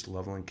Adventures,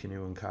 Leveling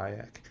Canoe and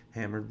Kayak,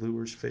 Hammered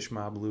Lures, Fish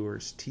Mob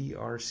Lures,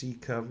 TRC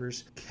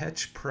Covers,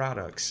 Catch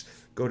Products.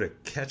 Go to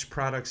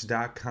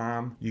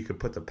catchproducts.com. You could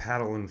put the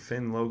Paddle and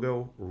Fin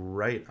logo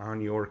right on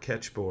your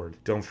catch board.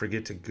 Don't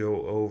forget to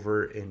go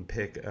over and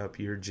pick up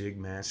your Jig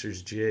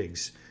Masters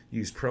jigs.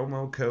 Use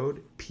promo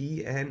code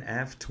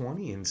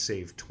PNF20 and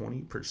save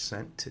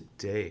 20%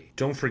 today.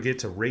 Don't forget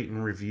to rate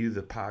and review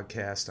the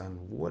podcast on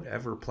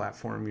whatever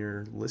platform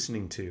you're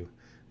listening to.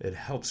 It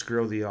helps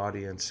grow the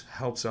audience,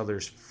 helps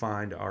others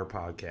find our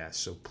podcast.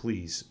 So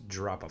please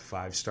drop a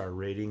 5-star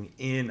rating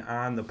in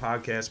on the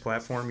podcast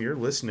platform you're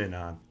listening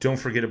on. Don't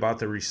forget about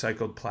the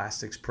recycled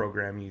plastics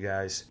program, you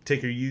guys.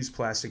 Take your used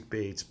plastic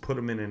baits, put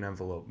them in an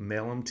envelope,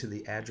 mail them to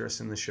the address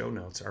in the show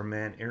notes. Our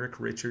man Eric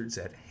Richards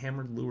at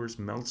Hammered Lures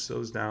melts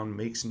those down,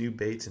 makes new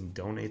baits, and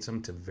donates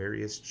them to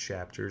various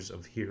chapters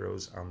of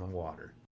Heroes on the Water.